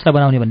सेनापति कसलाई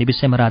बनाउने भन्ने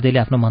विषयमा राधेले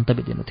आफ्नो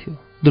मन्तव्य दिनु थियो।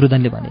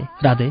 दुर्योधनले भने,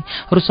 राधे,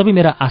 अरू सबै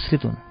मेरा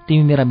आश्रित हुन्,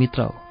 तिमी मेरा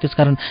मित्र हौ।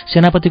 त्यसकारण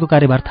सेनापतिको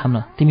कार्यभार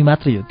थाम्न तिमी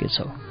मात्र योग्य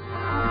छौ।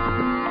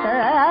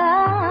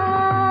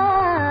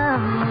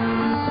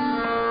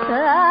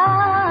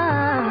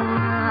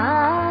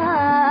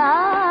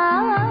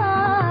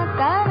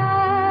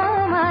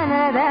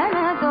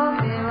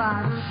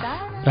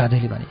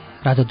 राधेले भने,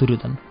 राजा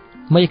दुर्योधन,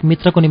 म एक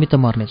मित्रको निमित्त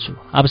मर्नेछु।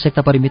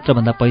 आवश्यकता परि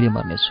मित्रभन्दा पहिले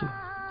मर्नेछु।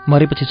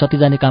 मरेपछि सती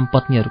जाने काम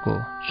पत्नीहरूको हो,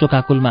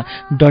 शोकाकुलमा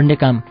डढ्ने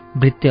काम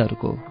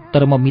भृत्यहरूको हो।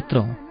 तर म मित्र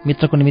हुँ।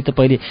 मित्रको निमित्त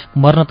पहिले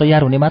मर्न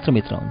तयार हुने मात्र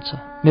मित्र हुन्छ।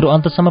 मेरो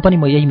अन्तसम्म पनि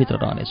म यही मित्र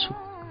रहनेछु।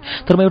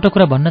 तर म एउटा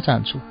कुरा भन्न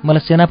चाहन्छु,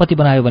 मलाई सेनापति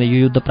बनायो भने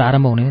यो युद्ध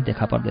प्रारम्भ हुने नै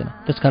देखा पर्दैन।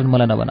 त्यसकारण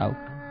मलाई नबनाऊ।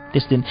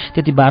 त्यस दिन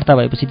त्यति वार्ता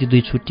भएपछि ती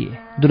दुई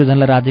छुट्टिए।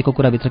 दुर्योधनलाई राधेको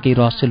कुराभित्र केही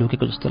रहस्य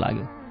लुकेको जस्तो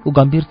लाग्यो। ऊ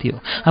गम्भीर थियो।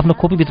 आफ्नो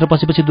खोपीभित्र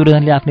पसेपछि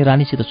दुर्योधनले आफ्नी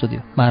रानीसित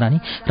सोध्यो, महारानी,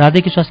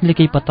 राधेकी स्वास्नीले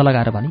केही पत्ता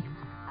लगाएर भनी?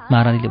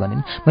 महारानीले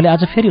भनिन्, मैले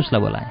आज फेरि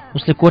उसलाई बोलाएँ।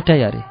 उसले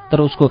कोट्याए अरे, तर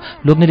उसको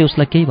लोग्नेले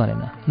उसलाई केही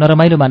भनेन।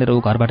 नरमाइलो मानेर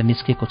ऊ घरबाट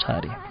निस्केको छ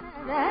अरे।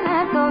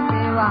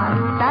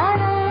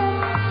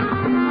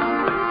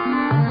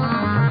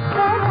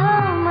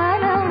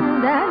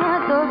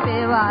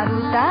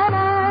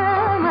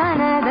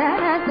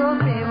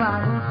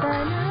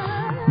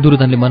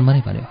 दुर्योधनले मनमा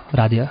नै भन्यो,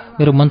 राधे,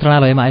 मेरो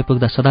मन्त्रणालयमा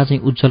आइपुग्दा सदा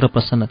चाहिँ उज्जवल र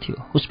प्रसन्न थियो।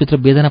 उसभित्र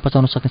वेदना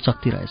पचाउन सक्ने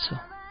शक्ति रहेछ।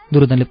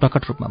 दुर्योधनले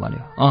प्रकट रूपमा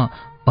भन्यो,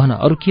 भन,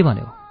 अरू के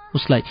भन्यो?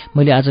 उसलाई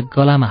मैले आज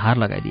गलामा हार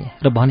लगाइदिएँ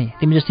र भने,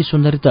 तिमी जस्ती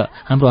सुन्दरी त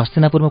हाम्रो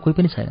हस्तिनापुरमा कोही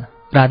पनि छैन।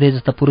 राधे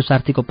जस्ता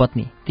पुरुषार्थीको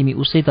पत्नी तिमी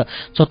उसै त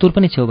चतुर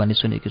पनि छेउ भन्ने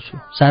सुनेको छु।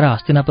 सारा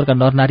हस्तिनापुरका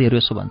नरनारीहरू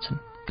यसो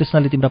भन्छन्।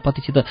 कृष्णले तिम्रा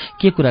पतिसित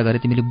के कुरा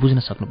गरे तिमीले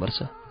बुझ्न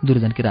सक्नुपर्छ,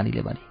 दुर्योधनकी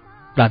रानीले भने।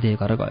 राधे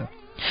घर गयो।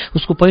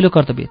 उसको पहिलो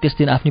कर्तव्य त्यस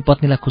दिन आफ्नी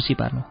पत्नीलाई खुसी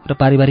पार्नु र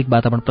पारिवारिक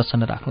वातावरण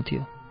प्रसन्न राख्नु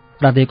थियो।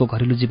 राधेको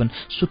घरेलु जीवन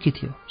सुखी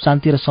थियो।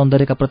 शान्ति र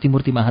सौन्दर्यका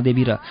प्रतिमूर्ति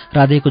महादेवी र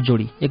राधेको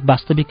जोडी एक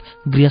वास्तविक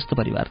गृहस्थ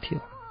परिवार थियो।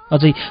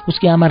 अझै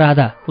उसकी आमा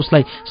राधा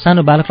उसलाई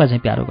सानो बालकलाई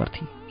चाहिँ प्यारो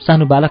गर्थी।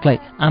 सानो बालकलाई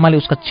आमाले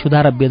उसका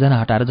क्षुधा र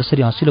वेदना हटाएर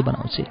जसरी हँसिलो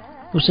बनाउँछे,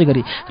 उसै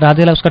गरी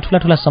राधेलाई उसका ठूला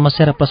ठूला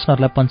समस्या र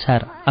प्रश्नहरूलाई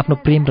पन्छाएर आफ्नो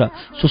प्रेम र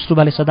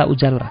सुश्रुबाले सदा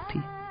उज्यालो राख्थे।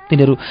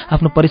 तिनीहरू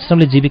आफ्नो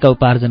परिश्रमले जीविका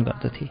उपार्जन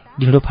गर्दथे।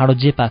 ढिँडो फाँडो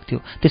जे पाक्थ्यो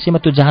त्यसैमा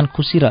त्यो जहान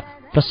खुसी र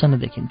प्रसन्न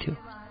देखिन्थ्यो।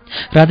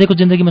 राधेको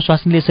जिन्दगीमा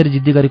स्वास्नीले यसरी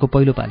जिद्दी गरेको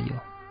पहिलो पाली हो।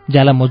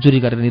 ज्याला मजुरी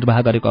गरेर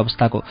निर्वाह गरेको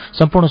अवस्थाको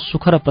सम्पूर्ण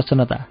सुख र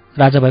प्रसन्नता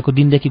राजा भएको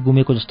दिनदेखि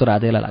गुमेको जस्तो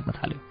राधेलाई लाग्न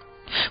थाल्यो।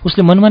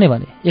 उसले मनमा नै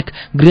भने, एक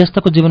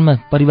गृहस्थको जीवनमा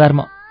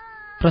परिवारमा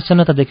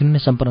प्रसन्नता देखिनु नै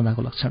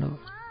सम्पन्नताको लक्षण हो।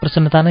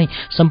 प्रसन्नता नै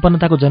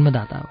सम्पन्नताको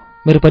जन्मदाता हो।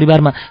 मेरो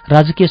परिवारमा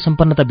राजकीय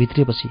सम्पन्नता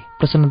भित्रिएपछि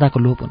प्रसन्नताको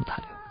लोप हुन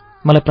थाल्यो।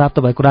 मलाई प्राप्त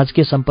भएको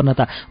राजकीय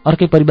सम्पन्नता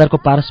अर्कै परिवारको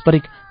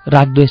पारस्परिक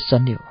रागद्वेष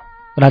जन्य हो।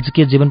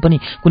 राजकीय जीवन पनि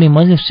कुनै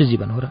मनुष्य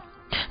जीवन हो र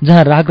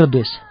जहाँ राग र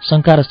द्वेष,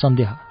 शङ्का र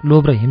सन्देह,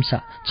 लोभ र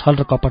हिंसा, छल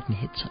र कपट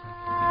निहित छ।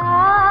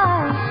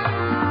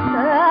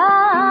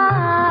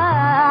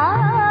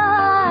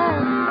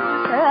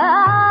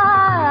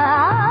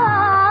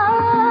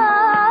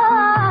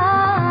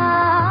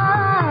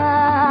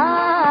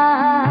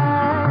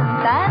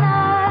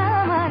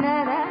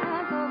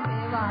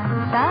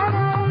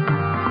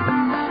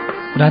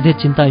 राधे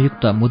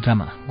चिन्तायुक्त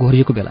मुद्रामा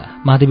घोरिएको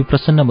बेला महादेवी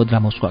प्रसन्न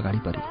मुद्रामा उसको अगाडि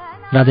परे।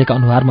 राधेका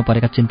अनुहारमा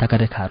परेका चिन्ताका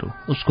रेखाहरू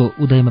उसको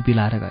उदयमा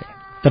बिलाएर गए।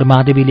 तर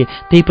महादेवीले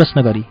त्यही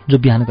प्रश्न गरी जो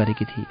बिहान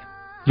गरेकी थिए।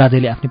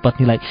 राधेले आफ्नी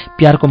पत्नीलाई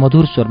प्यारको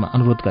मधुर स्वरमा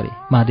अनुरोध गरे,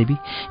 महादेवी,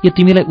 यो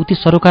तिमीलाई उति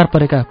सरोकार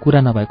परेका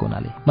कुरा नभएको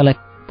हुनाले मलाई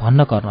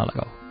भन्न कर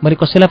नलगाऊ। मैले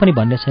कसैलाई पनि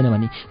भन्ने छैन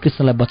भनी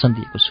कृष्णलाई वचन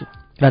दिएको छु।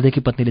 राधेकी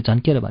पत्नीले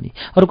झन्किएर भनी,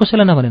 अरू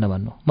कसैलाई नभने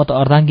नभन्नु, म त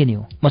अर्धाङ्गिनी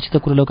हुँ, मसित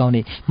कुरो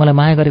लुकाउने मलाई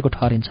माया गरेको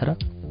ठहरिन्छ र?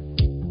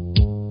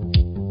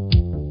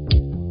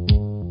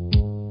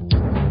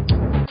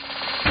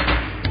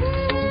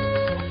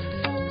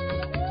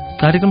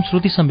 कार्यक्रम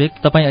श्रुति सम्वेक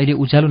तपाईँ अहिले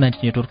उज्यालो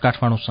 90 नेटवर्क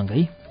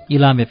काठमाडौँसँगै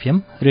इलाम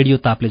एफएम, रेडियो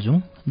ताप्लेजुङ,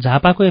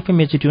 झापाको एफएम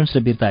मेचिट्युन्स र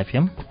बिर्ता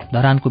एफएम,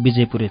 धरानको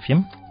विजयपुर एफएम,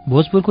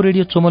 भोजपुरको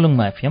रेडियो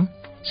चोमलुङमा एफएम,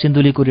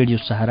 सिन्धुलीको रेडियो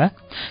सहारा,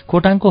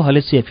 खोटाङको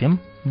हलेसी एफएम,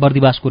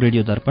 बर्दिवासको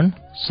रेडियो दर्पण,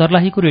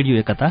 सर्लाहीको रेडियो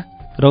एकता,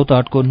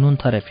 रौतहटको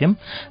नुनथर एफएम,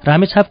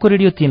 रामेछापको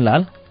रेडियो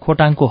तीनलाल,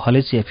 खोटाङको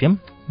हलेसी एफएम,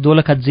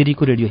 दोलखा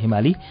जिरीको रेडियो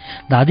हिमाली,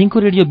 धादिङको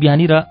रेडियो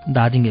बिहानी र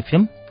धादिङ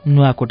एफएम,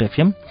 नुवाकोट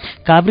एफएम,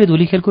 काभ्रे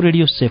धुलीखेलको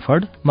रेडियो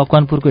सेफर्ड,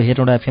 मकवानपुरको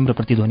हेटौँडा एफएम र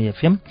प्रतिध्वनि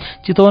एफएम,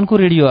 चितवनको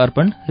रेडियो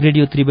अर्पण,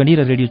 रेडियो त्रिवेणी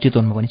र रेडियो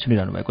चितवनमा पनि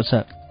सुनिरहनु भएको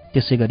छ।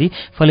 त्यसै गरी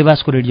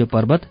फलेवासको रेडियो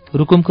पर्वत,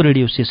 रुकुमको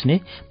रेडियो सिस्ने,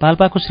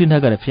 पाल्पाको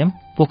श्रीनगर एफएम,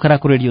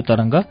 पोखराको रेडियो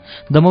तरंग,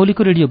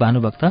 दमौलीको रेडियो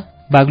भानुभक्त,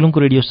 बागलुङको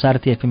रेडियो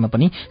सारथी एफएममा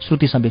पनि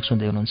श्रुति सम्वेक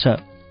सुन्दै हुनुहुन्छ।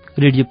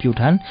 रेडियो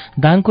प्युठान,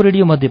 दाङको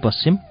रेडियो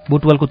मध्यपश्चिम,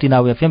 बुटवलको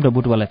तिनाउ एफएम र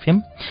बुटवल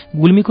एफएम,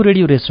 गुल्मीको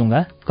रेडियो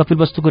रेसुङ्गा,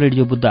 कपिलवस्तुको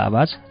रेडियो बुद्ध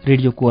आवाज,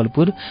 रेडियो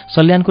कोवलपुर,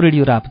 सल्यानको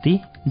रेडियो राप्ती,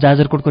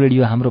 जाजरकोटको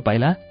रेडियो हाम्रो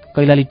पाइला,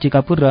 कैलाली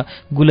टिकापुर र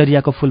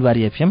गुलरियाको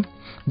फुलबारी एफएम,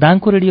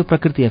 दाङको रेडियो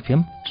प्रकृति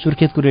एफएम,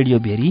 सुर्खेतको रेडियो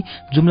भेरी,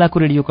 जुम्लाको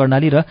रेडियो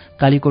कर्णाली र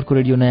कालीकोटको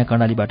रेडियो नयाँ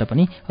कर्णालीबाट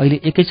पनि अहिले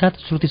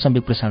एकैसाथ श्रुति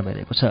सम्वेक प्रसारण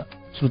भइरहेको छ।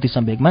 श्रुति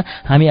सम्वेकमा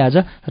हामी आज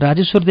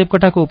राजेश्वर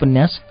देवकोटाको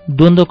उपन्यास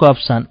द्वन्द्वको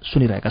अवसान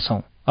सुनिरहेका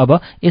छौं। अब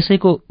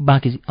यसैको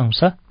बाँकी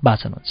अंश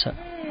वाचन हुन्छ।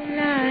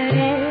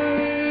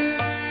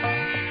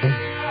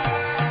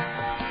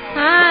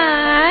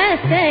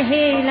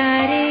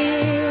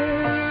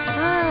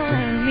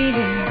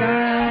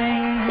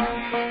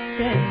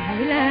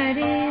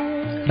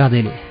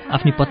 राधेले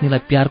आफ्नी पत्नीलाई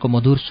प्यारको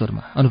मधुर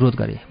स्वरमा अनुरोध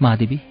गरे,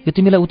 महादेवी, यो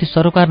तिमीलाई उति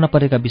सरोकार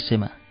नपरेका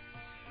विषयमा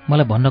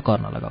मलाई भन्न कर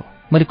नलगाऊ।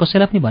 मैले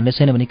कसैलाई पनि भन्ने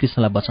छैन भने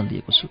कृष्णलाई वचन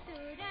दिएको छु।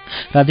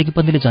 राधेकी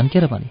पत्नीले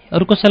झन्केर भने,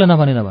 अरू कसैलाई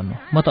नभने नभन्नु,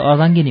 म त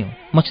अर्धाङ्गिनी हुँ,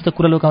 मसित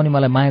कुरा लुकाउने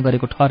मलाई माया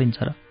गरेको ठहरिन्छ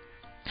र?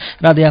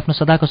 राधे आफ्नो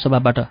सदाको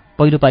स्वभावबाट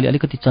पहिलोपालि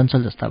अलिकति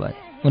चञ्चल जस्ता भए।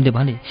 उनले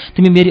भने,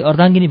 तिमी मेरी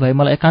अर्धाङ्गिनी भए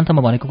मलाई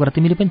एकान्तमा भनेको कुरा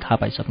तिमीले पनि थाहा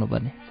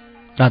पाइसक्नुपर्ने।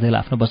 राधेलाई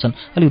आफ्नो वचन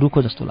अलि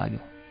रुखो जस्तो लाग्यो।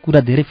 कुरा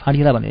धेरै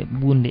फाडिला भने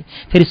उनले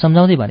फेरि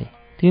सम्झाउँदै भने,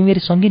 तिमी मेरी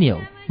सङ्गिनी हौ,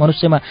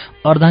 मनुष्यमा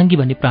अर्धाङ्गी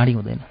भन्ने प्राणी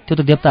हुँदैन, त्यो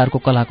त देवताहरूको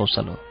कला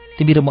कौशल हो।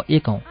 तिमी र म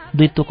एक हौ,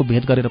 द्वैत्वको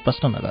भेद गरेर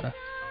प्रश्न नगर।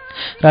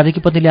 राधेकी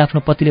पत्नीले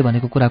आफ्नो पतिले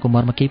भनेको कुराको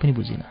मर्म केही पनि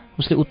बुझिन।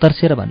 उसले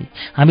उत्तर्सेर भने,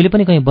 हामीले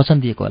पनि कहीँ वचन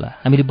दिएको होला,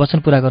 हामीले वचन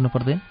पूरा गर्नु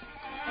पर्दैन?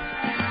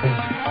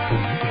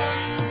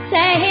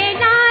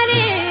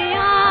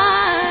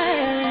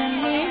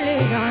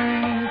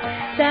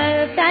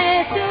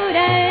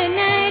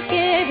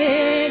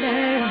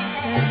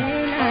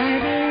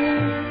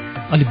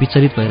 अलि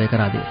विचलित भइरहेका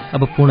राधे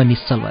अब पूर्ण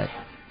निश्चल भए।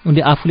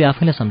 उनले आफूले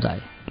आफैलाई सम्झाए,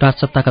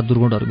 राजसत्ताका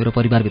दुर्गुणहरू मेरो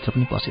परिवारभित्र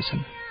पनि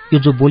पसेछन्। यो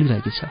जो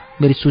बोलिरहेकी छ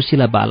मेरी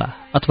सुशीला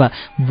बाला अथवा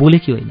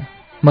बोलेकी होइन,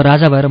 म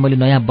राजा भएर मैले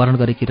नयाँ वर्ण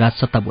गरेकी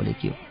राजसत्ता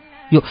बोलेकी हो।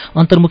 यो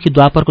अन्तर्मुखी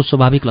द्वापरको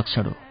स्वाभाविक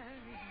लक्षण हो।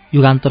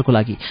 युगान्तरको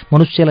लागि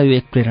मनुष्यलाई यो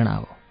एक प्रेरणा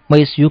हो। म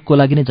यस युगको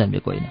लागि नै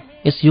जन्मेको होइन।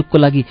 यस युगको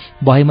लागि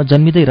भए म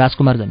जन्मिँदै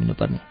राजकुमार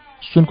जन्मिनुपर्ने,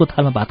 सुनको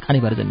थालमा भात खाने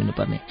भएर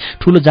जन्मिनुपर्ने,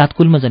 ठूलो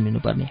जातकुलमा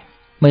जन्मिनुपर्ने।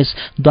 म यस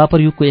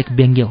द्वापर युगको एक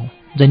व्यङ्ग्य हुँ।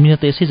 जन्मिन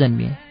त यसै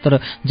जन्मिएँ, तर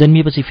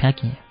जन्मिएपछि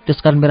फ्याँकिएँ।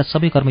 त्यसकारण मेरा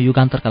सबै कर्म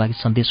युगान्तरका लागि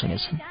सन्देश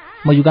हुनेछन्।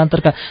 म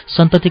युगान्तरका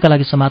सन्ततिका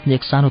लागि समात्ने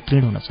एक सानो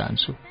तृण हुन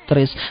चाहन्छु, तर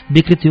यस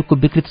विकृत युगको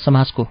विकृत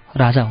समाजको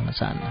राजा हुन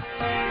चाहन्न।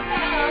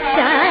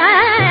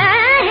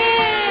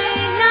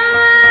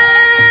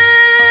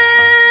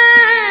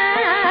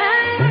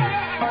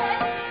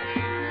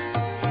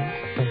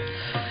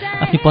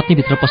 आफ्नी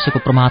पत्नीभित्र पसेको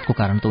प्रमादको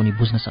कारण त उनी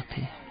बुझ्न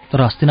सक्थे,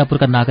 तर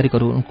हस्तिनापुरका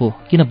नागरिकहरू उनको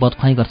किन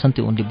बदख्वाई गर्छन्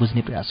त्यो उनले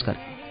बुझ्ने प्रयास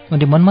गरे।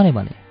 उनले मनमा नै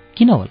भने,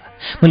 किन होला?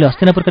 मैले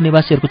हस्तिनापुरका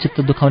निवासीहरूको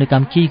चित्त दुखाउने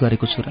काम केही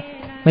गरेको छु र?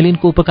 मैले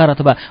यिनको उपकार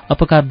अथवा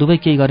अपकार दुवै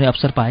केही गर्ने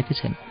अवसर पाएकै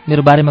छैन।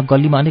 मेरो बारेमा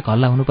गल्लीमा अनेक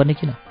हल्ला हुनुपर्ने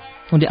किन?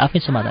 उनले आफै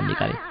समाधान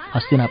निकाले,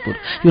 हस्तिनापुर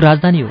यो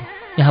राजधानी हो।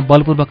 यहाँ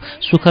बलपूर्वक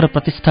सुख र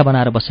प्रतिष्ठा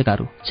बनाएर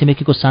बसेकाहरू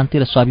छिमेकीको शान्ति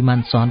र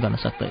स्वाभिमान सहन गर्न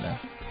सक्दैनन्।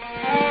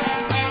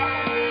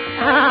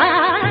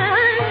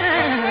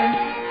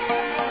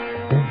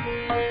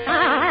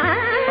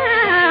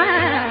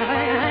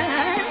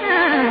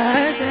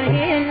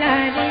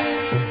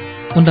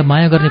 उनलाई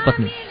माया गर्ने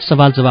पत्नी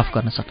सवाल जवाफ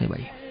गर्न सक्ने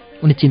भए।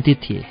 उनी चिन्तित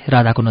थिए।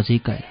 राधाको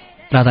नजिक गए।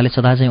 राधाले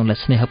सदाझैँ उनलाई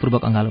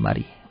स्नेहपूर्वक अँगालो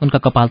मारी उनका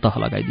कपाल तह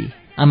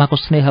लगाइदिए। आमाको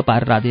स्नेह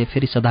पाएर राधे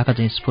फेरि सदाका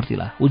झैँ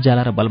स्फूर्तिला,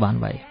 उज्याला र बलवान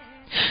भए।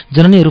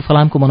 जननीहरू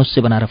फलामको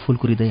मनुष्य बनाएर फूल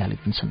कुरिँदै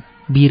हालिदिन्छन्।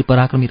 वीर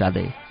पराक्रमी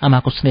राधे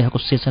आमाको स्नेहको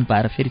सेचन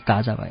पाएर फेरि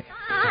ताजा भए।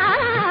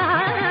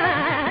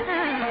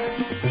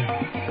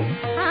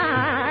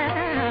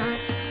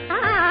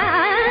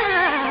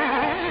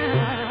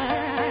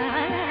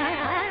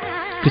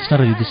 कृष्ण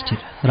र युधिष्ठिर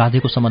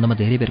राधेको सम्बन्धमा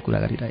धेरै बेर कुरा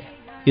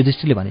गरिरहे।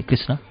 युधिष्ठिरले भने,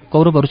 कृष्ण,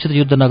 कौरवहरूसित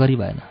युद्ध नगरी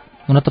भएन।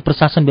 हुन त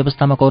प्रशासन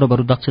व्यवस्थामा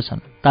कौरवहरू दक्ष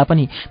छन्,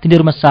 तापनि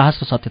तिनीहरूमा साहस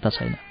र सत्यता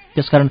छैन।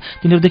 त्यसकारण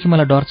तिनीहरूदेखि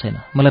मलाई डर छैन।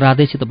 मलाई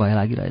राधेसित भय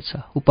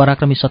लागिरहेछ। ऊ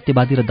पराक्रमी,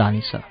 सत्यवादी र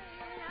दानी छ।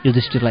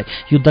 युधिष्ठिरलाई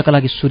युद्धका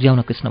लागि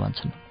सूर्याउन कृष्ण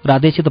भन्छन्।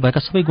 राधेसित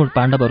भएका सबै गुण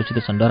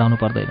पाण्डवहरूसित छन्, डराउनु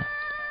पर्दैन।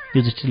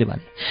 युधिष्ठिरले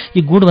भने,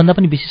 यी गुणभन्दा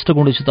पनि विशिष्ट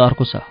गुणसित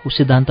अर्को छ। ऊ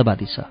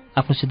सिद्धान्तवादी छ,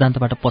 आफ्नो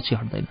सिद्धान्तबाट पछि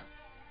हट्दैन।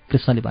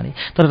 कृष्णले भने,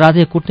 तर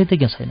राधे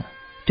कूटनीतिज्ञ छैन।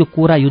 त्यो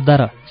कोरा युद्ध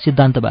र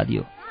सिद्धान्तवादी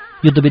हो।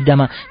 युद्ध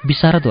विद्यामा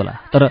विशारद होला,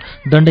 तर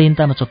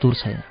दण्डहीनतामा चतुर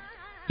छैन।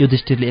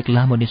 युधिष्ठिरले एक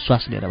लामो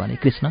निश्वास लिएर भने,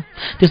 कृष्ण,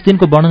 त्यस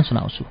दिनको वर्णन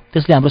सुनाउँछु।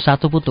 त्यसले हाम्रो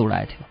सातोपुत्त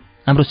उडाएथ्यो।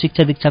 हाम्रो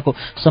शिक्षा दीक्षाको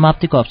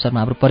समाप्तिको अवसरमा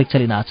हाम्रो परीक्षा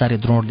लिन आचार्य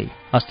द्रोणले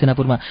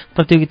हस्तिनापुरमा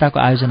प्रतियोगिताको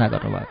आयोजना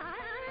गर्नुभयो।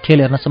 खेल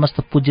हेर्न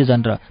समस्त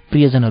पूज्यजन र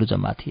प्रियजनहरू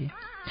जम्मा थिए।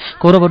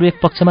 कौरवहरू एक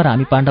पक्षमा र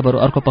हामी पाण्डवहरू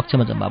अर्को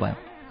पक्षमा जम्मा भयौँ।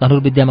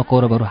 धनुर्विद्यामा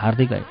कौरवहरू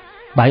हार्दै गए।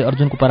 भाइ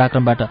अर्जुनको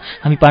पराक्रमबाट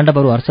हामी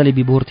पाण्डवहरू हर्षले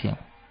विभोर थियौँ।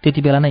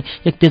 त्यति बेला नै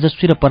एक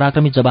तेजस्वी र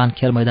पराक्रमी जवान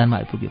खेल मैदानमा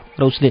आइपुग्यो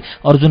र उसले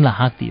अर्जुनलाई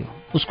हाँक दियो।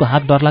 उसको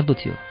हाँक डरलाग्दो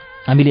थियो।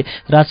 हामीले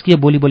राजकीय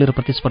बोली बोलेर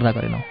प्रतिस्पर्धा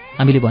गरेनौँ।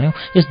 हामीले भन्यौँ,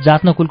 यस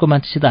जात न कुलको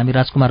मान्छेसित हामी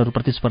राजकुमारहरू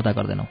प्रतिस्पर्धा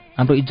गर्दैनौँ।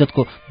 हाम्रो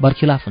इज्जतको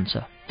बर्खिलाफ हुन्छ।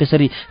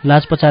 त्यसरी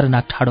लाज पचाएर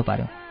नाक ठाडो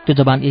पार्यौँ। त्यो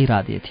जवान यही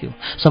राधे थियो।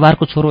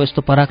 सवारको छोरो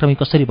यस्तो पराक्रमी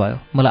कसरी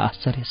भयो? मलाई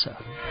आश्चर्य छ।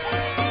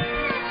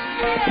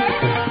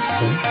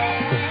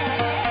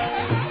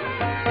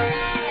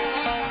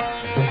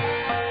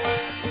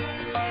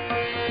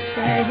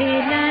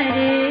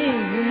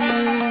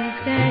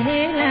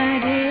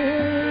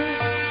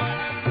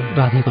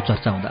 राधेको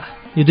चर्चा हुँदा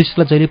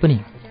युधिष्ठिरलाई जहिले पनि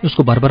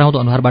उसको भरभराउँदो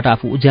अनुहारबाट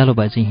आफू उज्यालो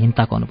भए चाहिँ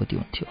हिंताको अनुभूति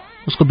हुन्थ्यो।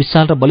 उसको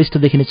विशाल र बलिष्ठ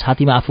देखिने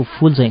छातीमा आफू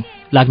फूल चाहिँ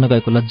लाग्न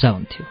गएको लज्जा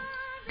हुन्थ्यो।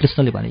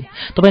 कृष्णले भने,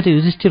 तपाईँ त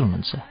युधिष्ठिर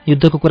हुनुहुन्छ,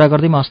 युद्धको कुरा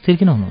गर्दैमा अस्थिर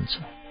किन हुनुहुन्छ?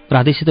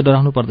 राधेसित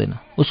डराउनु पर्दैन।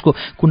 उसको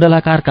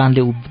कुण्डलाकार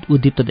कानले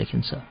उद्दीप्त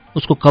देखिन्छ।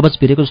 उसको कवच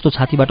भिरेको जस्तो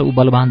छातीबाट ऊ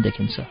बलवान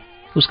देखिन्छ।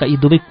 उसका यी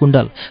दुवै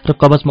कुण्डल र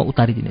कवच म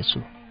उतारिदिनेछु।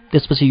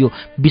 त्यसपछि यो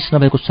विष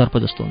नभएको सर्प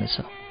जस्तो हुनेछ,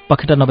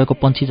 पखेटा नभएको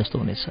पन्छी जस्तो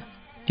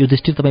हुनेछ।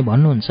 युधिष्ठिर, तपाईँ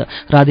भन्नुहुन्छ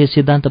राधे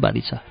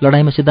सिद्धान्तवादी छ।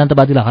 लडाइँमा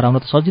सिद्धान्तवादीलाई हराउन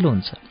त सजिलो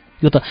हुन्छ।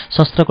 यो त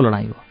शस्त्रको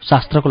लडाइँ हो,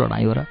 शास्त्रको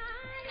लडाइँ हो र।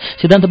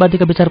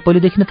 सिद्धान्तवादीका विचार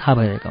पहिलेदेखि नै थाहा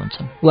भइरहेका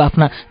हुन्छन्। ऊ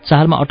आफ्ना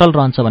चालमा अटल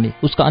रहन्छ भने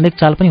उसका अनेक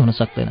चाल पनि हुन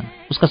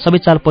सक्दैनन्। उसका सबै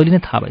चाल पहिले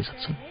नै थाहा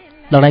भइसक्छन्।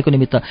 लडाइँको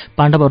निमित्त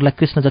पाण्डवहरूलाई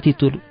कृष्ण जति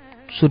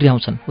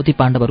सूर्याउँछन् उति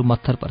पाण्डवहरू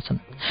मत्थर पर्छन्।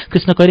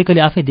 कृष्ण कहिले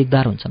कहिले आफै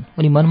दिगदार हुन्छन्।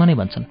 उनी मनमा नै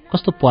भन्छन्,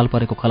 कस्तो पाल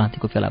परेको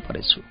खलान्तीको फेला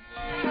परेछु।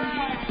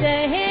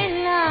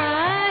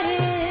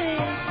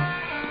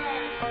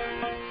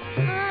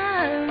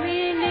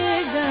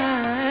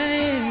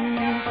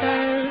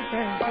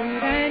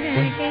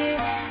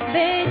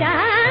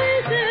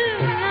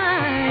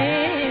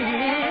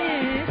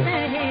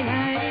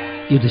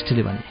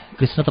 युधिष्ठिरले भने,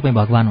 कृष्ण, तपाईँ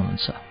भगवान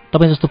हुनुहुन्छ।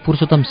 तपाईँ जस्तो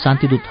पुरुषोत्तम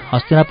शान्तिदूत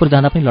हस्तिनापुर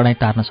जाँदा पनि लडाइँ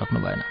टार्न सक्नु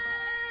भएन।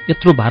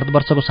 यत्रो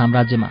भारतवर्षको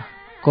साम्राज्यमा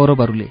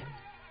कौरवहरूले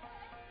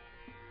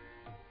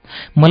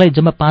मलाई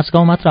जम्मा 5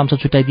 गाउँ मात्र अंश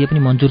छुट्याइदिए पनि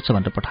मन्जुर छ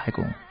भनेर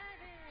पठाएको हुँ।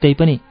 त्यही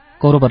पनि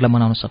कौरवहरूलाई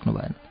मनाउन सक्नु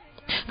भएन।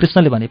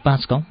 कृष्णले भने,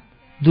 5 गाउँ?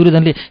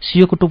 दुर्योधनले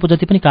सियोको टोपो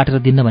जति पनि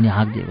काटेर दिन्न भनी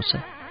हाँक दिएको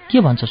छ। के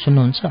भन्छ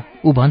सुन्नुहुन्छ?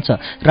 ऊ भन्छ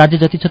राज्य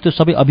जति छ त्यो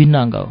सबै अभिन्न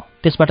अङ्ग हो।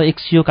 त्यसबाट एक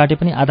सियो काटे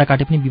पनि आधा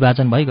काटे पनि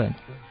विभाजन भइगएन।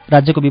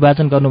 राज्यको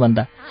विभाजन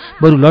गर्नुभन्दा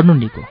बरु लड्नु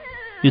निको।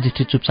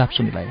 युधिष्ठिर चुपचाप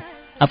सुनिरहे।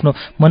 आफ्नो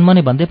मनमा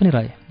नै भन्दै पनि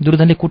रहे,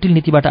 दुर्योधनले कुटिल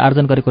नीतिबाट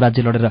आर्जन गरेको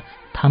राज्य लडेर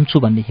थाम्छु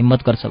भन्ने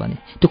हिम्मत गर्छ भने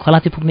त्यो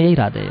खलाती पुग्ने यही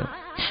राधे हो।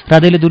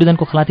 राधेले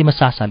दुर्योधनको खलातीमा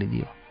सास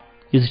हालिदियो।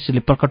 युधिष्ठिरले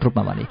प्रकट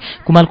रूपमा भने,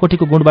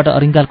 कुमालकोटीको गुणबाट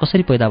अरिङ्गाल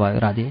कसरी पैदा भयो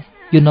राधे?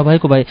 यो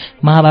नभएको भए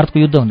महाभारतको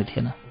युद्ध हुने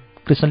थिएन।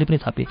 कृष्णले पनि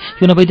थपे,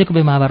 यो नभइदिएको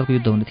भए महाभारतको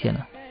युद्ध हुने थिएन।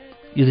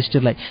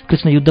 युधिष्ठिरलाई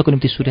कृष्ण युद्धको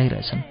निम्ति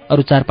सूर्याइरहेछन्।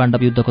 अरू 4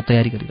 पाण्डव युद्धको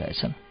तयारी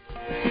गरिरहेछन्।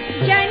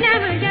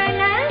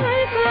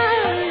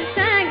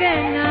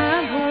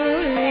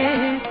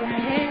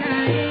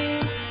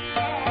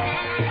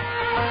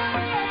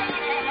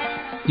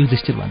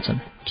 युधिष्ठिर भन्छन्,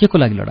 के को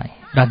लागि लडाइँ?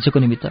 राज्यको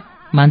निमित्त?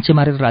 मान्छे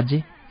मारेर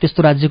राज्य?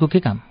 त्यस्तो राज्यको के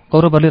काम?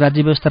 कौरवहरूले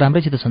राज्य व्यवस्था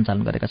राम्रैसित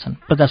सञ्चालन गरेका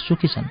छन्। प्रजा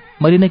सुखी छन्।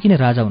 मैले नै किन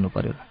राजा हुनु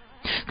पर्यो?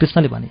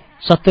 कृष्णले भने,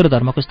 सत्य र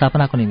धर्मको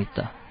स्थापनाको निमित्त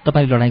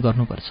तपाईँले लडाइँ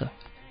गर्नुपर्छ।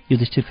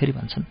 युधिष्ठिर फेरि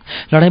भन्छन्,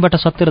 लडाइँबाट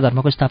सत्य र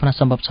धर्मको स्थापना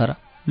सम्भव छ र?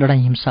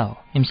 लडाइँ हिंसा हो।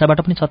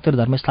 हिंसाबाट पनि सत्य र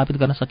धर्म स्थापित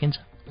गर्न सकिन्छ।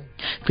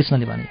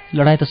 कृष्णले भने,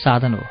 लडाइँ त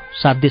साधन हो।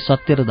 साध्य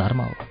सत्य र धर्म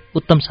हो।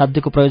 उत्तम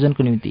साध्यको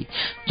प्रयोजनको निम्ति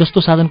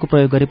जस्तो साधनको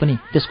प्रयोग गरे पनि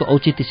त्यसको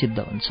औचित्य सिद्ध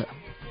हुन्छ।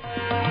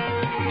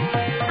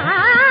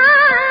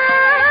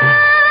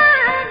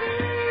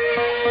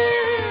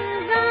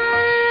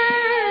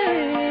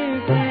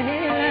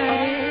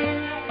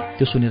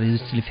 त्यो सुनेर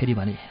युधिष्ठिरले फेरि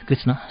भने,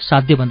 कृष्ण,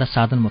 साध्यभन्दा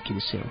साधन मुख्य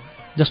विषय हो।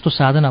 जस्तो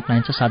साधन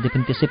अपनाइन्छ साध्य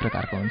पनि त्यसै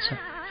प्रकारको हुन्छ।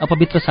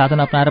 अपवित्र साधन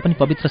अपनाएर पनि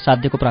पवित्र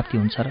साध्यको प्राप्ति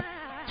हुन्छ र?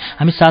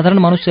 हामी साधारण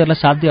मनुष्यहरूलाई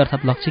साध्य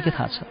अर्थात् लक्ष्य के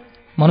थाहा छ?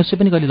 मनुष्य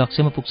पनि कहिले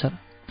लक्ष्यमा पुग्छ र?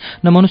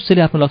 न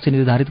मनुष्यले आफ्नो लक्ष्य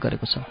निर्धारित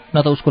गरेको छ,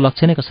 न त उसको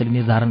लक्ष्य नै कसैले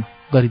निर्धारण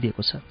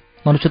गरिदिएको छ।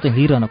 मनुष्य त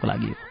हिँडिरहनको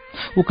लागि हो।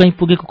 ऊ कहीँ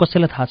पुगेको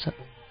कसैलाई थाहा छ?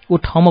 ऊ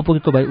ठाउँमा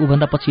पुगेको भए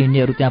ऊभन्दा पछि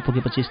हिँड्नेहरू त्यहाँ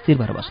पुगेपछि स्थिर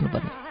भएर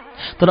बस्नुपर्ने।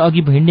 तर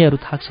अघि हिँड्नेहरू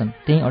थाक्छन्,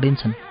 त्यहीँ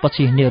अडिन्छन्,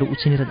 पछि हिँड्नेहरू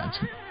उछिनेर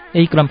जान्छन्।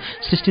 यही क्रम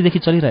सृष्टिदेखि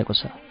चलिरहेको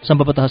छ,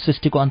 सम्भवतः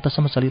सृष्टिको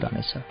अन्तसम्म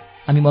चलिरहनेछ।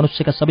 हामी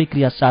मनुष्यका सबै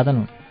क्रिया साधन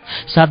हुन्।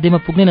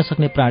 साध्यमा पुग्नै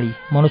नसक्ने प्राणी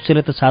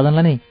मनुष्यले त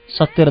साधनलाई नै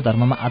सत्य र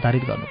धर्ममा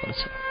आधारित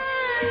गर्नुपर्छ।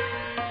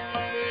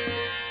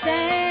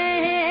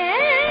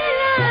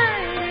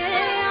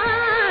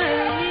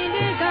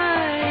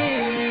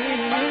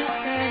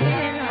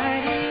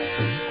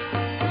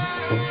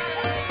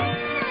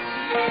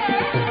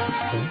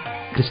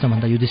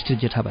 कृष्णभन्दा युधिष्ठिर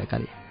जेठा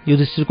भएकाले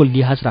युधिष्ठिरको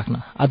लिहाज राख्न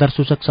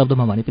आधारसूचक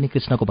शब्दमा भने पनि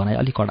कृष्णको भनाइ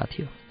अलि कडा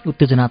थियो,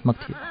 उत्तेजनात्मक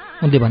थियो।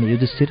 उनले भने,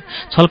 युधिष्ठिर,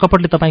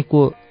 छलकपटले तपाईँको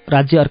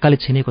राज्य अर्काले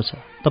छिनेको छ।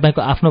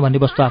 तपाईँको आफ्नो भन्ने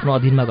वस्तु आफ्नो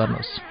अधीनमा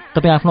गर्नुहोस्।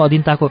 तपाईँ आफ्नो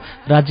अधीनताको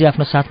राज्य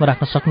आफ्नो साथमा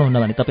राख्न सक्नुहुन्न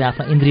भने तपाईँ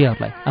आफ्ना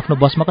इन्द्रियहरूलाई आफ्नो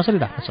वशमा कसरी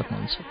राख्न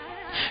सक्नुहुन्छ?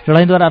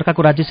 लडाइँद्वारा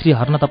अर्काको राज्यश्री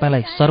हर्न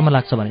तपाईँलाई शर्म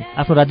लाग्छ भने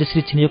आफ्नो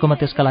राज्यश्री छिनिएकोमा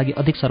त्यसका लागि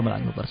अधिक शर्म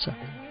लाग्नुपर्छ।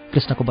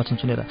 कृष्णको वचन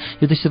सुनेर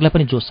युधिष्ठिरलाई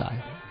पनि जोस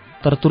आयो,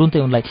 तर तुरुन्तै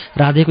उनलाई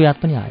राधेको याद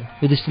पनि आयो।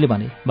 युधिष्ठिरले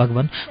भने,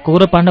 भगवान,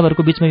 कौरव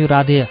पाण्डवहरूको बीचमा यो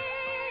राधे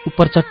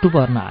उपर चट्टु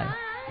पर्न आयो,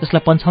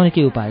 त्यसलाई पन्छाउने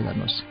केही उपाय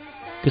गर्नुहोस्।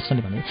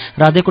 कृष्णले भने,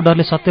 राधेको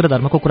डरले सत्य र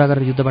धर्मको कुरा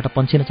गरेर युद्धबाट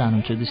पन्छिन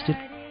चाहनुहुन्छ युधिष्ठिर?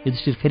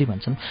 युधिष्ठिर फेरि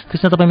भन्छन्,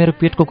 कृष्ण, तपाईँ मेरो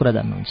पेटको कुरा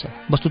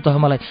जान्नुहुन्छ। वस्तुतः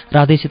मलाई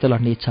राधेसित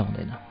लड्ने इच्छा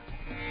हुँदैन।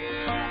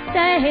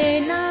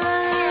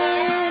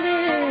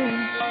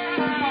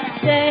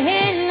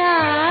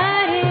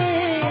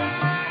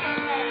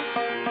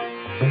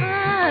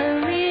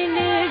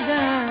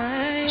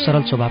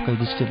 सरल स्वभावका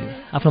युधिष्ठिरले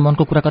आफ्नो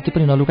मनको कुरा कति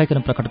पनि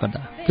नलुकाइकन प्रकट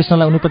गर्दा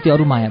कृष्णलाई उनीप्रति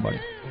अरू माया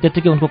बढ्यो।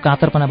 त्यत्तिकै उनको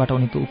कातरपनाबाट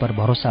उनीको उप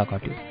भरोसा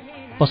घट्यो।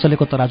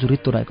 पसलेको तराजु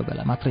रित्तो रहेको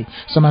बेला मात्रै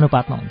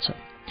समानुपातमा हुन्छ।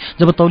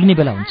 जब तौलिने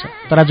बेला हुन्छ,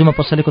 तराजुमा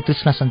पसलेको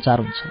तृष्णा सञ्चार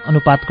हुन्छ,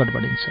 अनुपात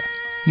गडबडिन्छ।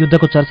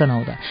 युद्धको चर्चा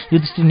नहुँदा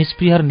युधिष्ठिर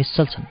निष्प्रिय र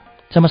निश्चल छन्।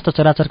 समस्त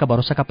चराचरका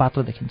भरोसाका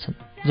पात्र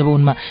देखिन्छन्। जब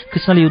उनमा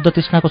कृष्णले युद्ध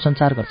तृष्णाको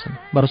सञ्चार गर्छन्,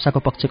 भरोसाको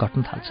पक्ष घट्न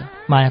थाल्छ,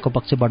 मायाको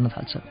पक्ष बढ्न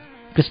थाल्छ।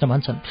 कृष्ण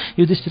भन्छन्,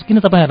 युधिष्ठिर, किन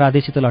तपाईँ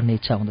राधेसित लड्ने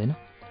इच्छा हुँदैन?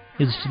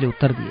 युधिष्ठिरले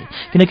उत्तर दिए,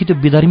 किनकि त्यो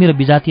विधर्मी र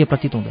विजातीय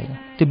प्रतीत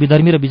हुँदैन। त्यो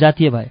विधर्मी र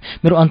विजातीय भए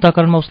मेरो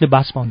अन्तःकरणमा उसले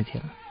बास पाउने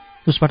थिएन।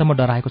 उसबाट म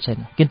डराएको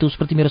छैन, किन्तु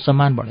उसप्रति मेरो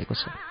सम्मान बढेको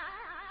छ।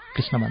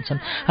 कृष्ण भन्छन्,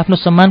 आफ्नो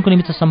सम्मानको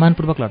निमित्त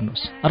सम्मानपूर्वक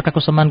लड्नुहोस्। अर्काको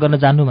सम्मान गर्न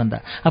जान्नुभन्दा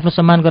आफ्नो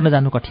सम्मान गर्न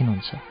जान्नु कठिन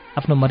हुन्छ।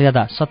 आफ्नो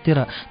मर्यादा, सत्य र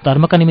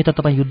धर्मका निमित्त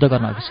तपाईँ युद्ध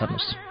गर्न अघि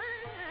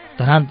सर्नुहोस्।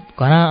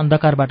 घना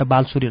अन्धकारबाट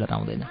बाल सूर्य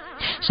डराउँदैन।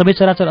 सबै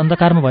चराचर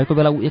अन्धकारमा भएको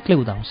बेला ऊ एक्लै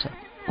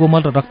उदाउँछ।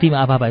 कोमल र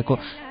रक्तिमा आभा भएको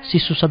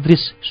शिशु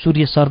सदृश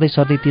सूर्य सर्दै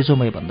सर्दै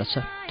तेजोमय बन्दछ।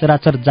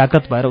 चराचर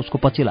जाग्रत भएर उसको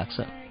पछि लाग्छ।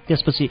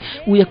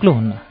 त्यसपछि ऊ एक्लो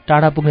हुन्न।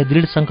 टाढा पुग्ने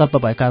दृढ सङ्कल्प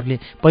भएकाहरूले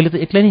पहिले त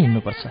एक्लै नै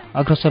हिँड्नुपर्छ।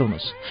 अग्रसर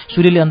हुनुहोस्।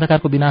 सूर्यले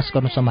अन्धकारको विनाश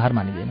गर्नु सम्भार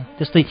मानिँदैन,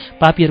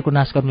 त्यस्तै पापीहरूको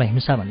नाश गर्नुलाई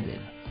हिंसा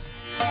मानिँदैन।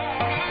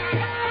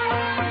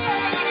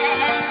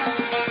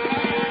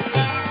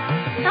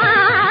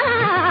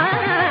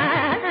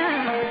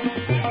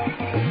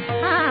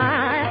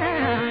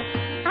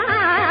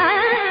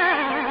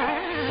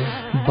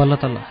 बल्ल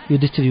तल्ल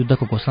युधिष्ठिर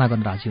युद्धको घोषणा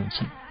गर्न राजी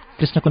हुन्छन्।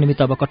 कृष्णको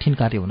निमित्त अब कठिन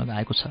कार्य हुन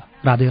गएको छ,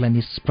 राधेलाई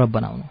निष्प्रभ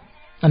बनाउनु।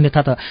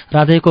 अन्यथा त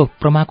राधेको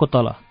प्रमाको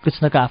तल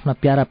कृष्णका आफ्ना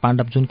प्यारा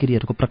पाण्डव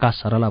जुनकिरीहरूको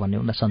प्रकाश सरला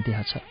भन्ने उनलाई सन्देह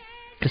छ।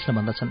 कृष्ण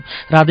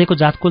भन्दछन्, राधेको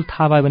जातकुल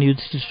थाहा भयो भने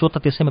युधिष्ठिर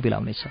स्वतः त्यसैमा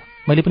बिलाउनेछ।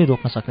 मैले पनि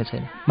रोक्न सक्ने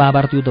छैन।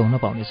 महाभारत युद्ध हुन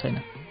पाउने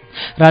छैन।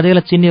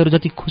 राधेलाई चिन्नेहरू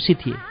जति खुसी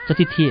थिए,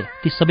 जति थिए,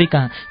 ती सबै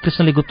कहाँ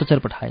कृष्णले गुप्तचर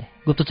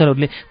पठाए।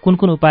 गुप्तचरहरूले कुन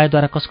कुन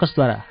उपायद्वारा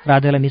कसकसद्वारा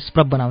राधेलाई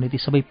निष्प्रभ बनाउने ती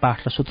सबै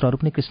पाठ र सूत्रहरू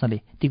पनि कृष्णले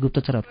ती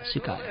गुप्तचरहरूलाई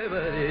सिकाए।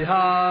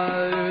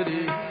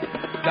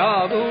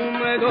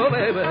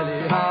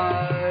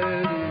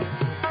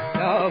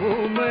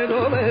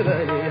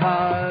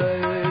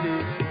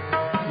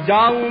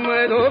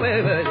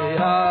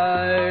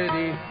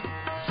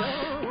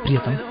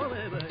 प्रियतम,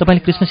 तपाईँले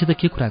कृष्णसित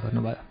के कुरा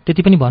गर्नुभयो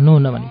त्यति पनि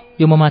भन्नुहुन्न भने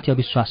यो ममाथि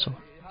अविश्वास हो।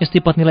 यस्तै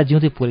पत्नीलाई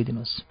जिउँदै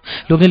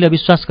पोलिदिनुहोस्। लोग्नेले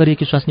अविश्वास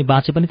गरिएकी स्वास्नी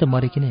बाँचे पनि त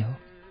मरेकी नै हो।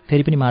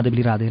 फेरि पनि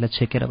महादेवले राधेलाई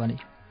छेकेर भने,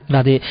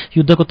 राधे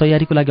युद्धको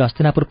तयारीको लागि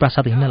हस्तिनापुर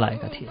प्रासाद हिँड्न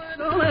लागेका थिए।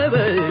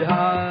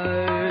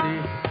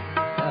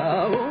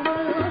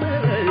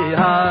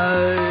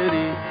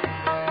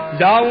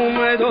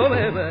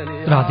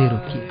 राधे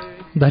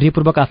रोकिए।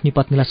 धैर्यपूर्वक आफ्नी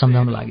पत्नीलाई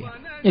सम्झाउन लागे,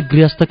 एक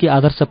गृहस्थकी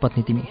आदर्श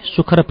पत्नी तिमी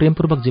सुख र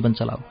प्रेमपूर्वक जीवन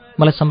चलाऊ।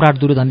 मलाई सम्राट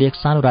दुर्योधनले एक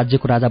सानो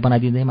राज्यको राजा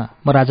बनाइदिँदैमा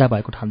म राजा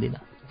भएको ठान्दिनँ।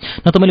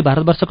 न त मैले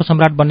भारतवर्षको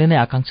सम्राट बन्ने नै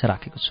आकांक्षा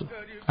राखेको छु।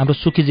 हाम्रो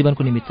सुखी जीवनको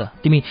निमित्त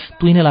तिमी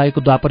तुइन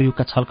लागेको द्वापर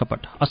युगका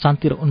छलकपट,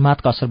 अशान्ति र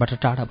उन्मादका असरबाट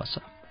टाढा बस।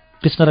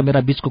 कृष्ण र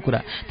मेरा बीचको कुरा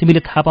तिमीले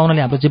थाहा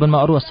पाउनाले हाम्रो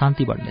जीवनमा अरू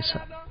अशान्ति बढ्नेछ।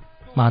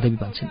 महादेवी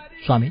भन्छन्,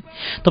 स्वामी,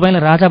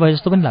 तपाईँलाई राजा भए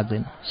जस्तो पनि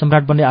लाग्दैन।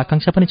 सम्राट बन्ने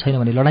आकांक्षा पनि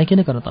छैन भने लडाइँ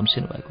किन गर्न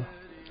तम्सिनु भएको?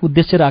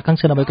 उद्देश्य र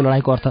आकांक्षा नभएको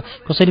लडाइँको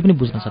अर्थ कसैले पनि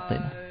बुझ्न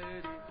सक्दैन।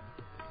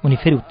 उनी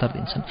फेरि उत्तर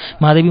दिन्छन्,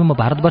 महादेवी, म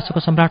भारतवर्षको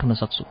सम्राट हुन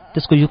सक्छु।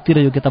 त्यसको युक्ति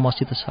र योग्यता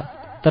मसित छ।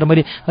 तर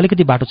मैले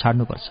अलिकति बाटो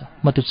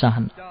छाड्नुपर्छ। म त्यो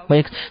चाहन्न। म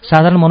एक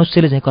साधारण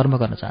मनुष्यले चाहिँ कर्म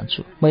गर्न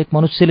चाहन्छु। म एक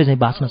मनुष्यले चाहिँ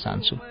बाँच्न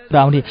चाहन्छु र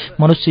आउने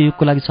मनुष्य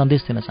युगको लागि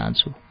सन्देश दिन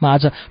चाहन्छु। म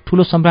आज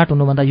ठूलो सम्राट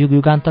हुनुभन्दा युग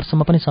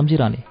युगान्तरसम्म पनि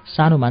सम्झिरहने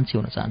सानो मान्छे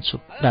हुन चाहन्छु,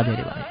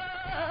 राधेले भने।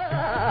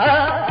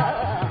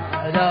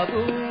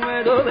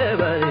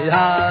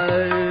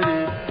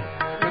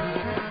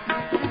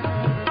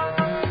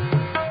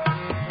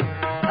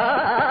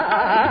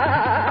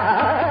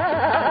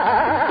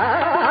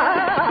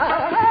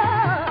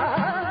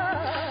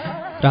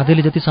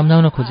 राधेले जति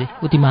सम्झाउन खोजे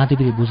उति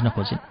महादेवीले बुझ्न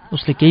खोजिन्।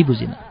 उसले केही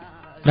बुझिन।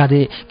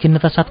 राधे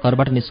खिन्नता साथ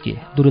घरबाट निस्किए,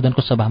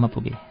 दुर्योधनको सभामा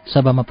पुगे।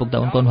 सभामा पुग्दा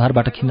उनको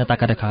अनुहारबाट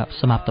खिन्नताका रेखा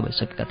समाप्त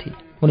भइसकेका थिए।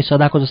 उनी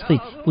सदाको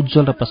जस्तै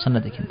उज्जवल र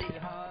प्रसन्न देखिन्थे।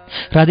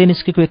 राधे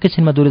निस्केको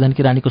एकैछिनमा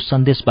दुर्योधनकी रानीको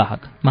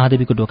सन्देशवाहक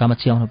महादेवीको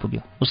ढोकामा चियाउन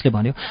पुग्यो। उसले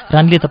भन्यो,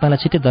 रानीले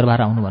तपाईँलाई छिट्टै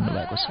दरबार आउनु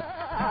भन्नुभएको छ।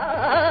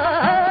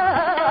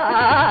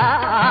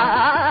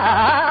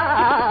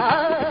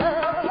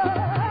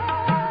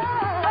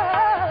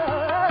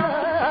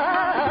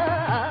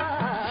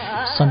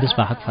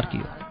 सन्देशवाहक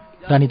फर्कियो।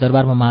 रानी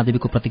दरबारमा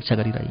महादेवीको प्रतीक्षा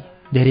गरिरही।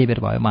 धेरै बेर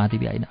भयो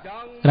महादेवी आइन।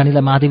 रानीलाई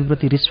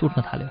महादेवीप्रति रिस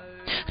उठ्न थाल्यो।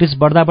 रिस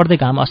बढ्दा बढ्दै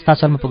घाम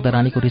अस्ताचलमा पुग्दा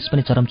रानीको रिस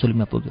पनि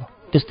चरमचुलीमा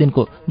पुग्यो। त्यस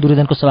दिनको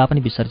दुर्योधनको सभा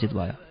पनि विसर्जित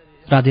भयो।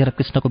 राधे र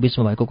कृष्णको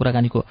बीचमा भएको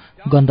कुराकानीको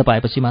गन्ध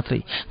पाएपछि मात्रै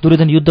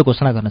दुर्योधन युद्ध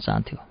घोषणा गर्न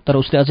चाहन्थ्यो, तर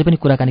उसले अझै पनि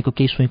कुराकानीको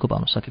केही सुइँको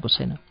पाउन सकेको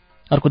छैन।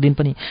 अर्को दिन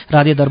पनि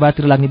राधे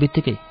दरबारतिर लाग्ने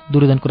बित्तिकै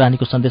दुर्योधनको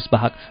रानीको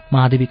सन्देशवाहक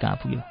महादेवी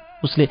कहाँ पुग्यो।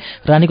 उसले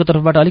रानीको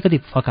तर्फबाट अलिकति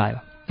फकायो,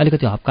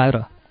 अलिकति हप्कायो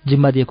र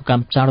जिम्मा दिएको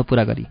काम चाँडो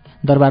पूरा गरी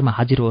दरबारमा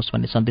हाजिर होस्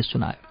भन्ने सन्देश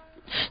सुनायो।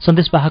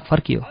 सन्देशवाहक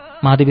फर्कियो।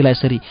 महादेवीलाई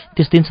यसरी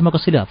त्यस दिनसम्म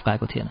कसैले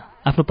हप्काएको थिएन।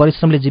 आफ्नो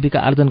परिश्रमले जीविका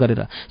आर्जन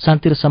गरेर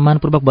शान्ति र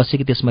सम्मानपूर्वक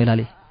बसेकी त्यस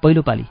महिलाले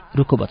पहिलोपाली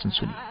रुखको वचन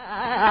सुनी।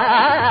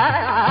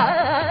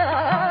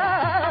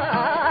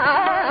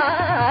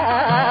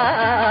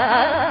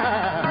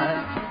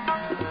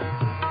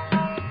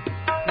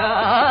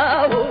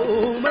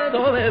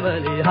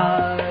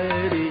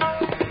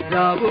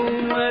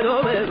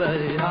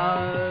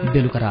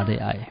 बेलुका राधे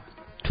आए।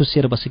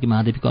 ठुसिएर बसेकी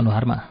महादेवीको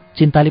अनुहारमा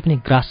चिन्ताले पनि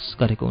ग्रास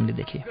गरेको उनले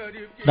देखे।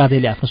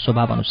 राधेले आफ्नो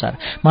स्वभाव अनुसार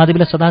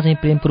महादेवीलाई सदा चाहिँ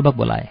प्रेमपूर्वक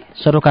बोलाए।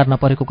 सरोकार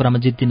नपरेको कुरामा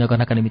जिद्दी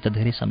नगर्नका निमित्त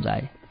धेरै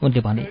सम्झाए।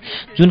 उनले भने,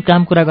 जुन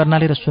काम कुरा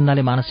गर्नाले र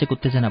सुन्नाले मानसिक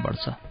उत्तेजना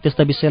बढ्छ,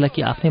 त्यस्ता विषयलाई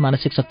कि आफ्नै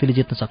मानसिक शक्तिले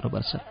जित्न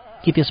सक्नुपर्छ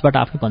कि त्यसबाट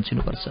आफै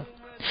पन्छिनुपर्छ।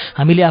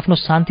 हामीले आफ्नो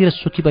शान्ति र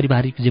सुखी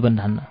पारिवारिक जीवन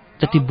धान्न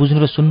जति बुझ्नु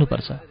र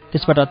सुन्नुपर्छ,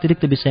 त्यसबाट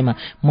अतिरिक्त विषयमा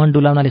मन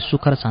डुलाउनाले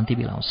सुख र शान्ति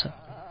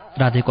बिलाउँछ।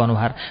 राधेको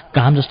अनुहार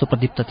घाम जस्तो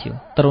प्रदीप्त थियो,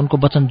 तर उनको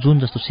वचन जुन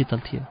जस्तो शीतल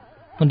थियो।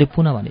 उनले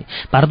पुनः भने,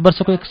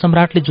 भारतवर्षको एक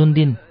सम्राटले जुन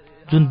देन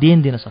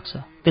दिन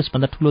सक्छ,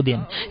 त्यसभन्दा ठूलो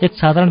देन एक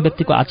साधारण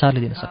व्यक्तिको आचारले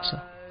दिन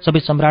सक्छ। सबै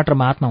सम्राट र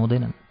महात्मा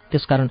हुँदैनन्,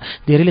 त्यसकारण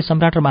धेरैले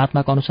सम्राट र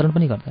महात्माको अनुसरण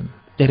पनि गर्दैनन्।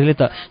 धेरैले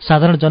त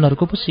साधारण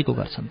जनहरूको पो सिको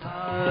गर्छन् त।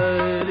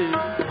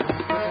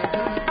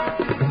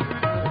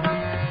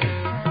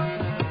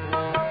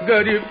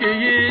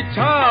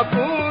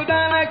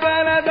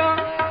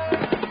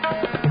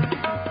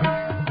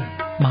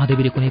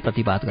 महादेवीले कुनै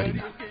प्रतिवाद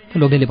गरिन।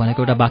 लोग्नेले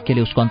भनेको एउटा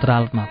वाक्यले उसको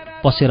अन्तरालमा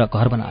पसेर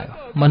घर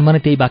बनायो। मनमा नै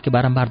त्यही वाक्य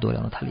बारम्बार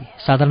दोहोऱ्याउन थाली।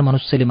 साधारण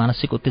मनुष्यले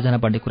मानसिक उत्तेजना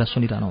बढ्ने कुरा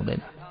सुनिरहनु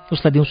हुँदैन।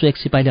 उसलाई दिउँसो एक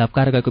सिपाहीले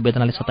हप्काएर गएको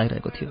वेदनाले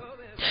सताइरहेको थियो।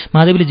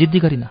 महादेवीले जिद्दी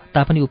गरिन,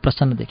 तापनि ऊ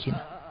प्रसन्न देखिन।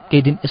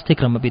 केही दिन यस्तै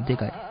क्रममा बित्दै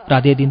गए।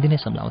 राधे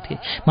दिनदिनै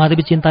सम्झाउँथे।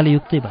 महादेवी चिन्ताले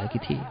युक्तै भएकी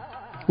थिए।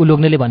 ऊ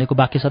लोग्नेले भनेको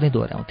वाक्य सधैँ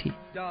दोहोऱ्याउँथे।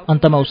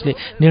 अन्तमा उसले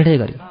निर्णय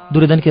गरी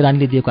दुर्योधनकी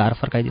रानीले दिएको हार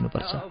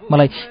फर्काइदिनुपर्छ।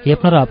 मलाई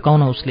हेप्न र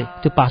हप्काउन उसले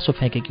त्यो पासो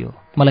फ्याँकेकी हो,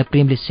 मलाई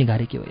प्रेमले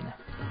सिँगारेकी होइन।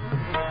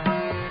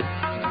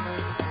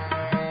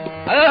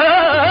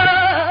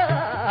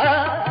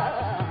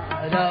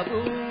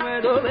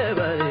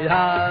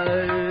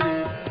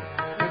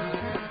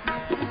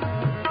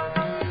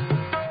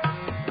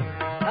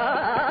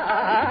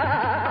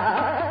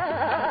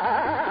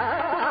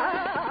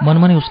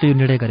 मनमा नै उसले यो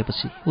निर्णय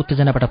गरेपछि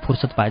उत्तेजनाबाट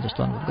फुर्सद पाए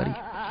जस्तो अनुभव गरी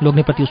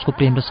लोग्नेप्रति उसको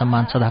प्रेम र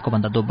सम्मान सदाको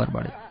भन्दा दोब्बर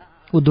बढ्यो।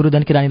 ऊ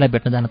दुर्योधनकी रानीलाई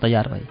भेट्न जान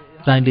तयार भए।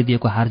 रानीले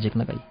दिएको हार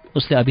झिक्न गई।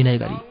 उसले अभिनय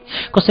गरी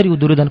कसरी ऊ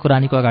दुर्योधनको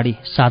रानीको अगाडि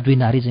साध्वी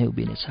नारी चाहिँ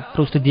उभिनेछ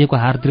र उसले दिएको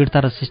हार दृढता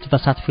र शिष्टता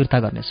साथ फिर्ता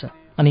गर्नेछ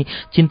अनि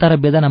चिन्ता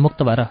र वेदना मुक्त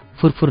भएर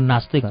फुरफुर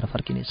नाच्दै घर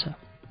फर्किनेछ।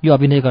 यो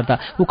अभिनय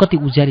गर्दा ऊ कति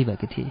उज्याली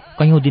भएकी थिए।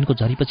 कैयौँ दिनको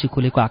झरीपछि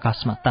खुलेको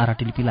आकाशमा तारा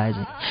टिल्पिलाए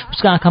झैँ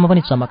उसका आँखामा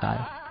पनि चमक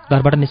आयो।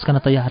 घरबाट निस्कन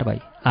तयार भई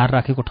हार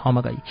राखेको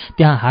ठाउँमा गई।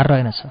 त्यहाँ हार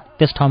रहेनछ।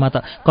 त्यस ठाउँमा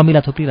त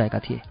कमिला थुप्रिरहेका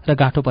थिए र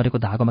गाँठो परेको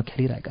धागोमा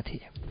खेलिरहेका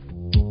थिए।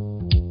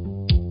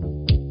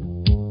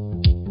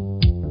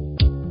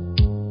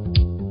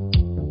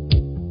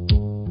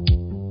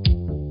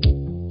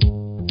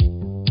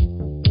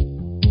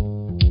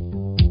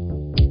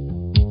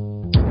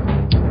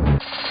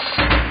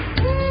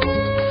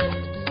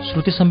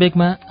 श्रुति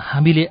सम्वेकमा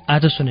हामीले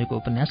आज सुनेको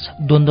उपन्यास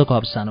द्वन्द्वको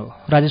अवसान हो।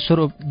 राजेश्वर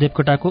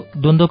देवकोटाको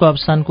द्वन्द्वको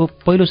अवसानको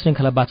पहिलो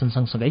श्रृङ्खला वाचन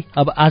सँगसँगै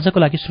अब आजको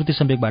लागि श्रुति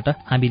सम्वेकबाट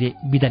हामीले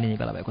बिदा लिने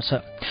बेला भएको छ।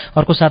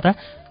 अर्को साता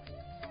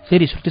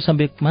फेरि श्रुति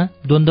सम्वेकमा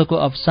द्वन्द्वको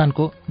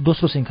अवसानको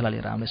दोस्रो श्रृङ्खला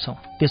लिएर आउनेछौँ।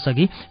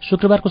 त्यसअघि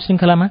शुक्रबारको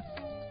श्रृङ्खलामा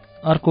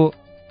अर्को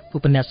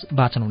उपन्यास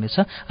वाचन हुनेछ।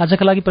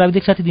 आजका लागि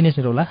प्राविधिक साथी दिनेश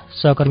निरौला,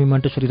 सहकर्मी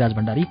मन्टेश्वरी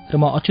राजभण्डारी र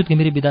म अच्युत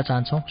घिमिरे बिदा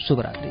चाहन्छौँ।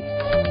 शुभरात्रि।